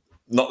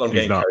 Not that I'm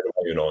getting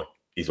carried away,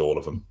 he's all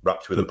of them,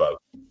 wrapped with a bow.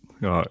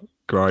 All right,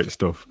 great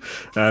stuff.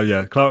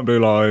 Claret and Blue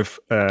Live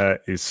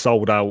is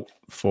sold out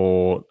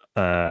for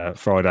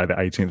Friday the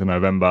 18th of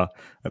November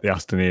at the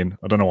Aston Inn.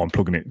 I don't know why I'm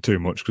plugging it too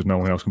much because no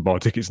one else can buy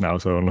tickets now,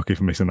 so I'm lucky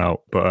for missing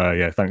out.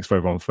 But thanks for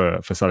everyone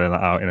for selling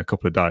that out in a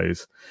couple of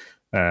days.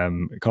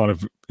 It kind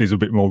of is a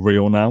bit more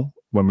real now.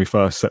 When we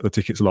first set the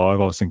tickets live,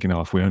 I was thinking,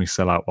 if we only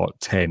sell out like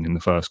 10 in the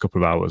first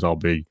couple of hours, I'll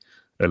be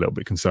a little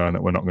bit concerned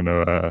that we're not going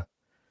to,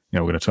 we're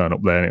going to turn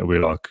up there and it'll be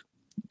like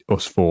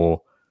us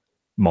four,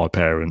 my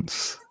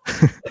parents,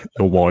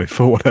 your wife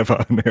or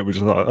whatever. And it was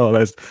just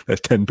like, there's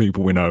 10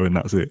 people we know and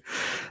that's it.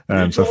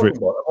 I'm going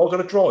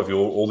to drive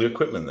all the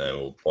equipment there,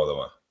 by the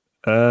way.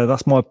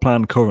 That's my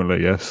plan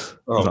currently, yes.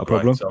 Is that a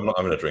problem? So I'm not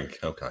having a drink.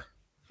 Okay.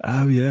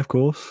 Oh, yeah, of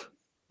course.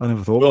 I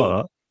never thought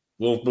about that.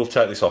 We'll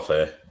take this off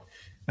air.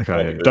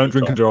 Okay, don't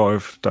drink and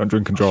drive. Don't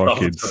drink and drive,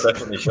 kids. I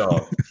definitely shan't.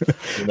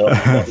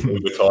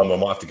 Over time, I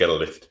might have to get a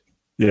lift.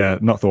 Yeah,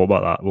 not thought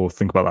about that. We'll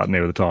think about that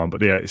near the time.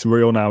 But yeah, it's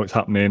real now. It's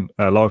happening.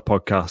 Live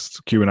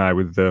podcast, Q&A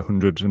with the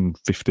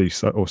 150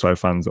 or so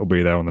fans that will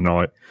be there on the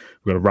night.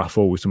 We've got a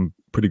raffle with some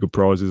pretty good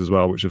prizes as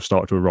well, which have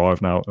started to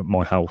arrive now at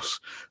my house.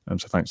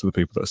 So thanks to the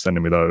people that are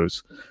sending me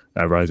those,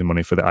 raising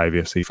money for the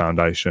AVFC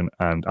Foundation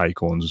and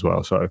Acorns as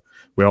well. So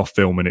we are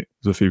filming it.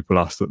 There's a few people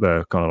asked that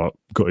they're kind of like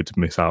gutted to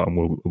miss out and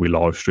will we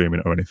live streaming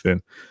it or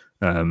anything.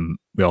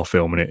 We are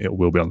filming it. It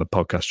will be on the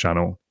podcast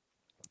channel.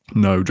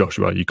 No,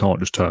 Joshua, you can't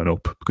just turn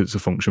up because it's a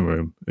function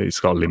room.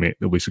 It's got a limit.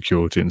 There'll be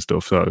security and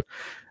stuff. So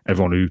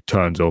everyone who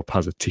turns up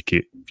has a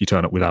ticket. If you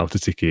turn up without a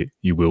ticket,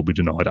 you will be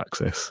denied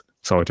access.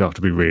 Sorry to have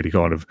to be really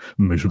kind of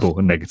miserable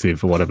and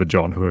negative or whatever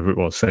John, whoever it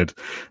was, said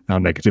how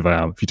negative I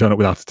am. If you turn up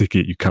without a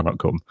ticket, you cannot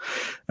come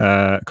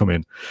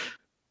in.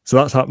 So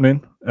that's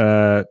happening.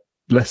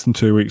 Less than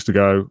 2 weeks to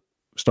go.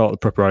 Start the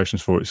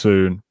preparations for it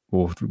soon.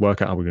 We'll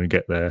work out how we're going to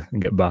get there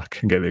and get back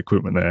and get the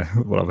equipment there.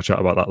 We'll have a chat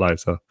about that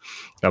later.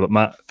 But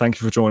Matt,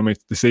 thank you for joining me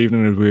this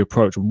evening as we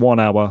approach 1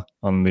 hour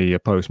on the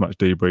post-match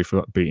debrief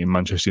for beating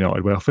Manchester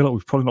United. Well, I feel like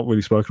we've probably not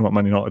really spoken about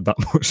Man United that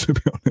much, to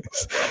be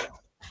honest.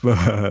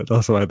 But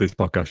that's the way this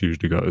podcast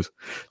usually goes.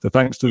 So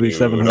thanks to the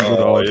 700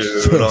 odd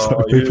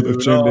people that have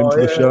tuned into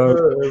the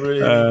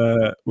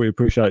show. We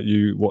appreciate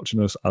you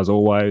watching us as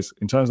always.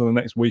 In terms of the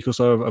next week or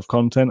so of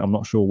content, I'm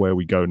not sure where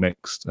we go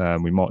next.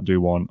 We might do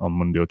one on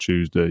Monday or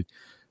Tuesday.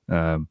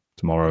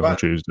 Tomorrow or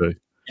Tuesday.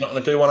 You're not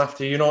going to do one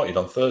after United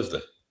on Thursday?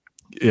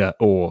 Yeah,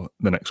 or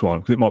the next one.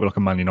 Because it might be like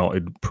a Man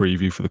United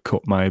preview for the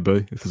Cup,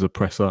 maybe, if there's a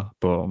presser.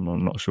 But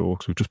I'm not sure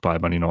because we've just played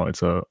Man United,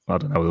 so I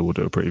don't know whether we'll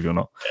do a preview or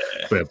not.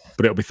 Yeah.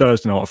 But it'll be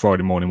Thursday night or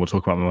Friday morning. We'll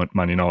talk about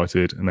Man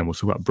United, and then we'll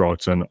talk about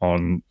Brighton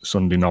on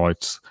Sunday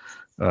night.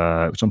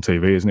 It's on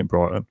TV, isn't it,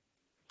 Brighton?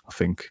 I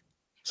think.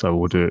 So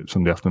we'll do it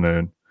Sunday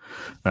afternoon.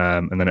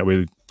 And then it'll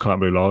be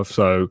Claret and Blue Live.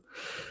 So,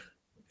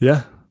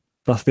 yeah.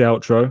 That's the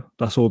outro.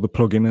 That's all the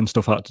plugging and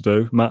stuff I had to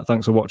do. Matt,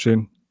 thanks for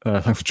watching.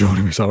 Thanks for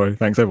joining me, sorry.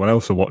 Thanks everyone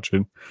else for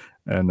watching.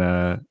 And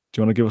do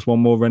you want to give us one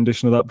more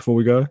rendition of that before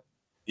we go?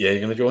 Yeah, you're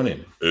going to join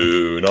in.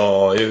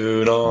 Unai,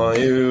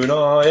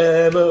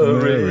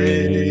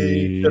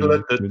 Emery.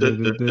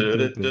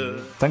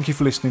 Thank you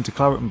for listening to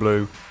Claret and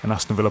Blue, an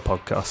Aston Villa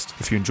podcast.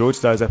 If you enjoyed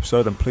today's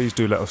episode, then please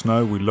do let us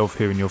know. We love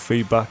hearing your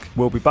feedback.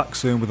 We'll be back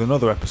soon with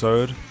another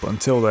episode. But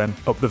until then,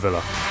 up the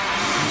Villa.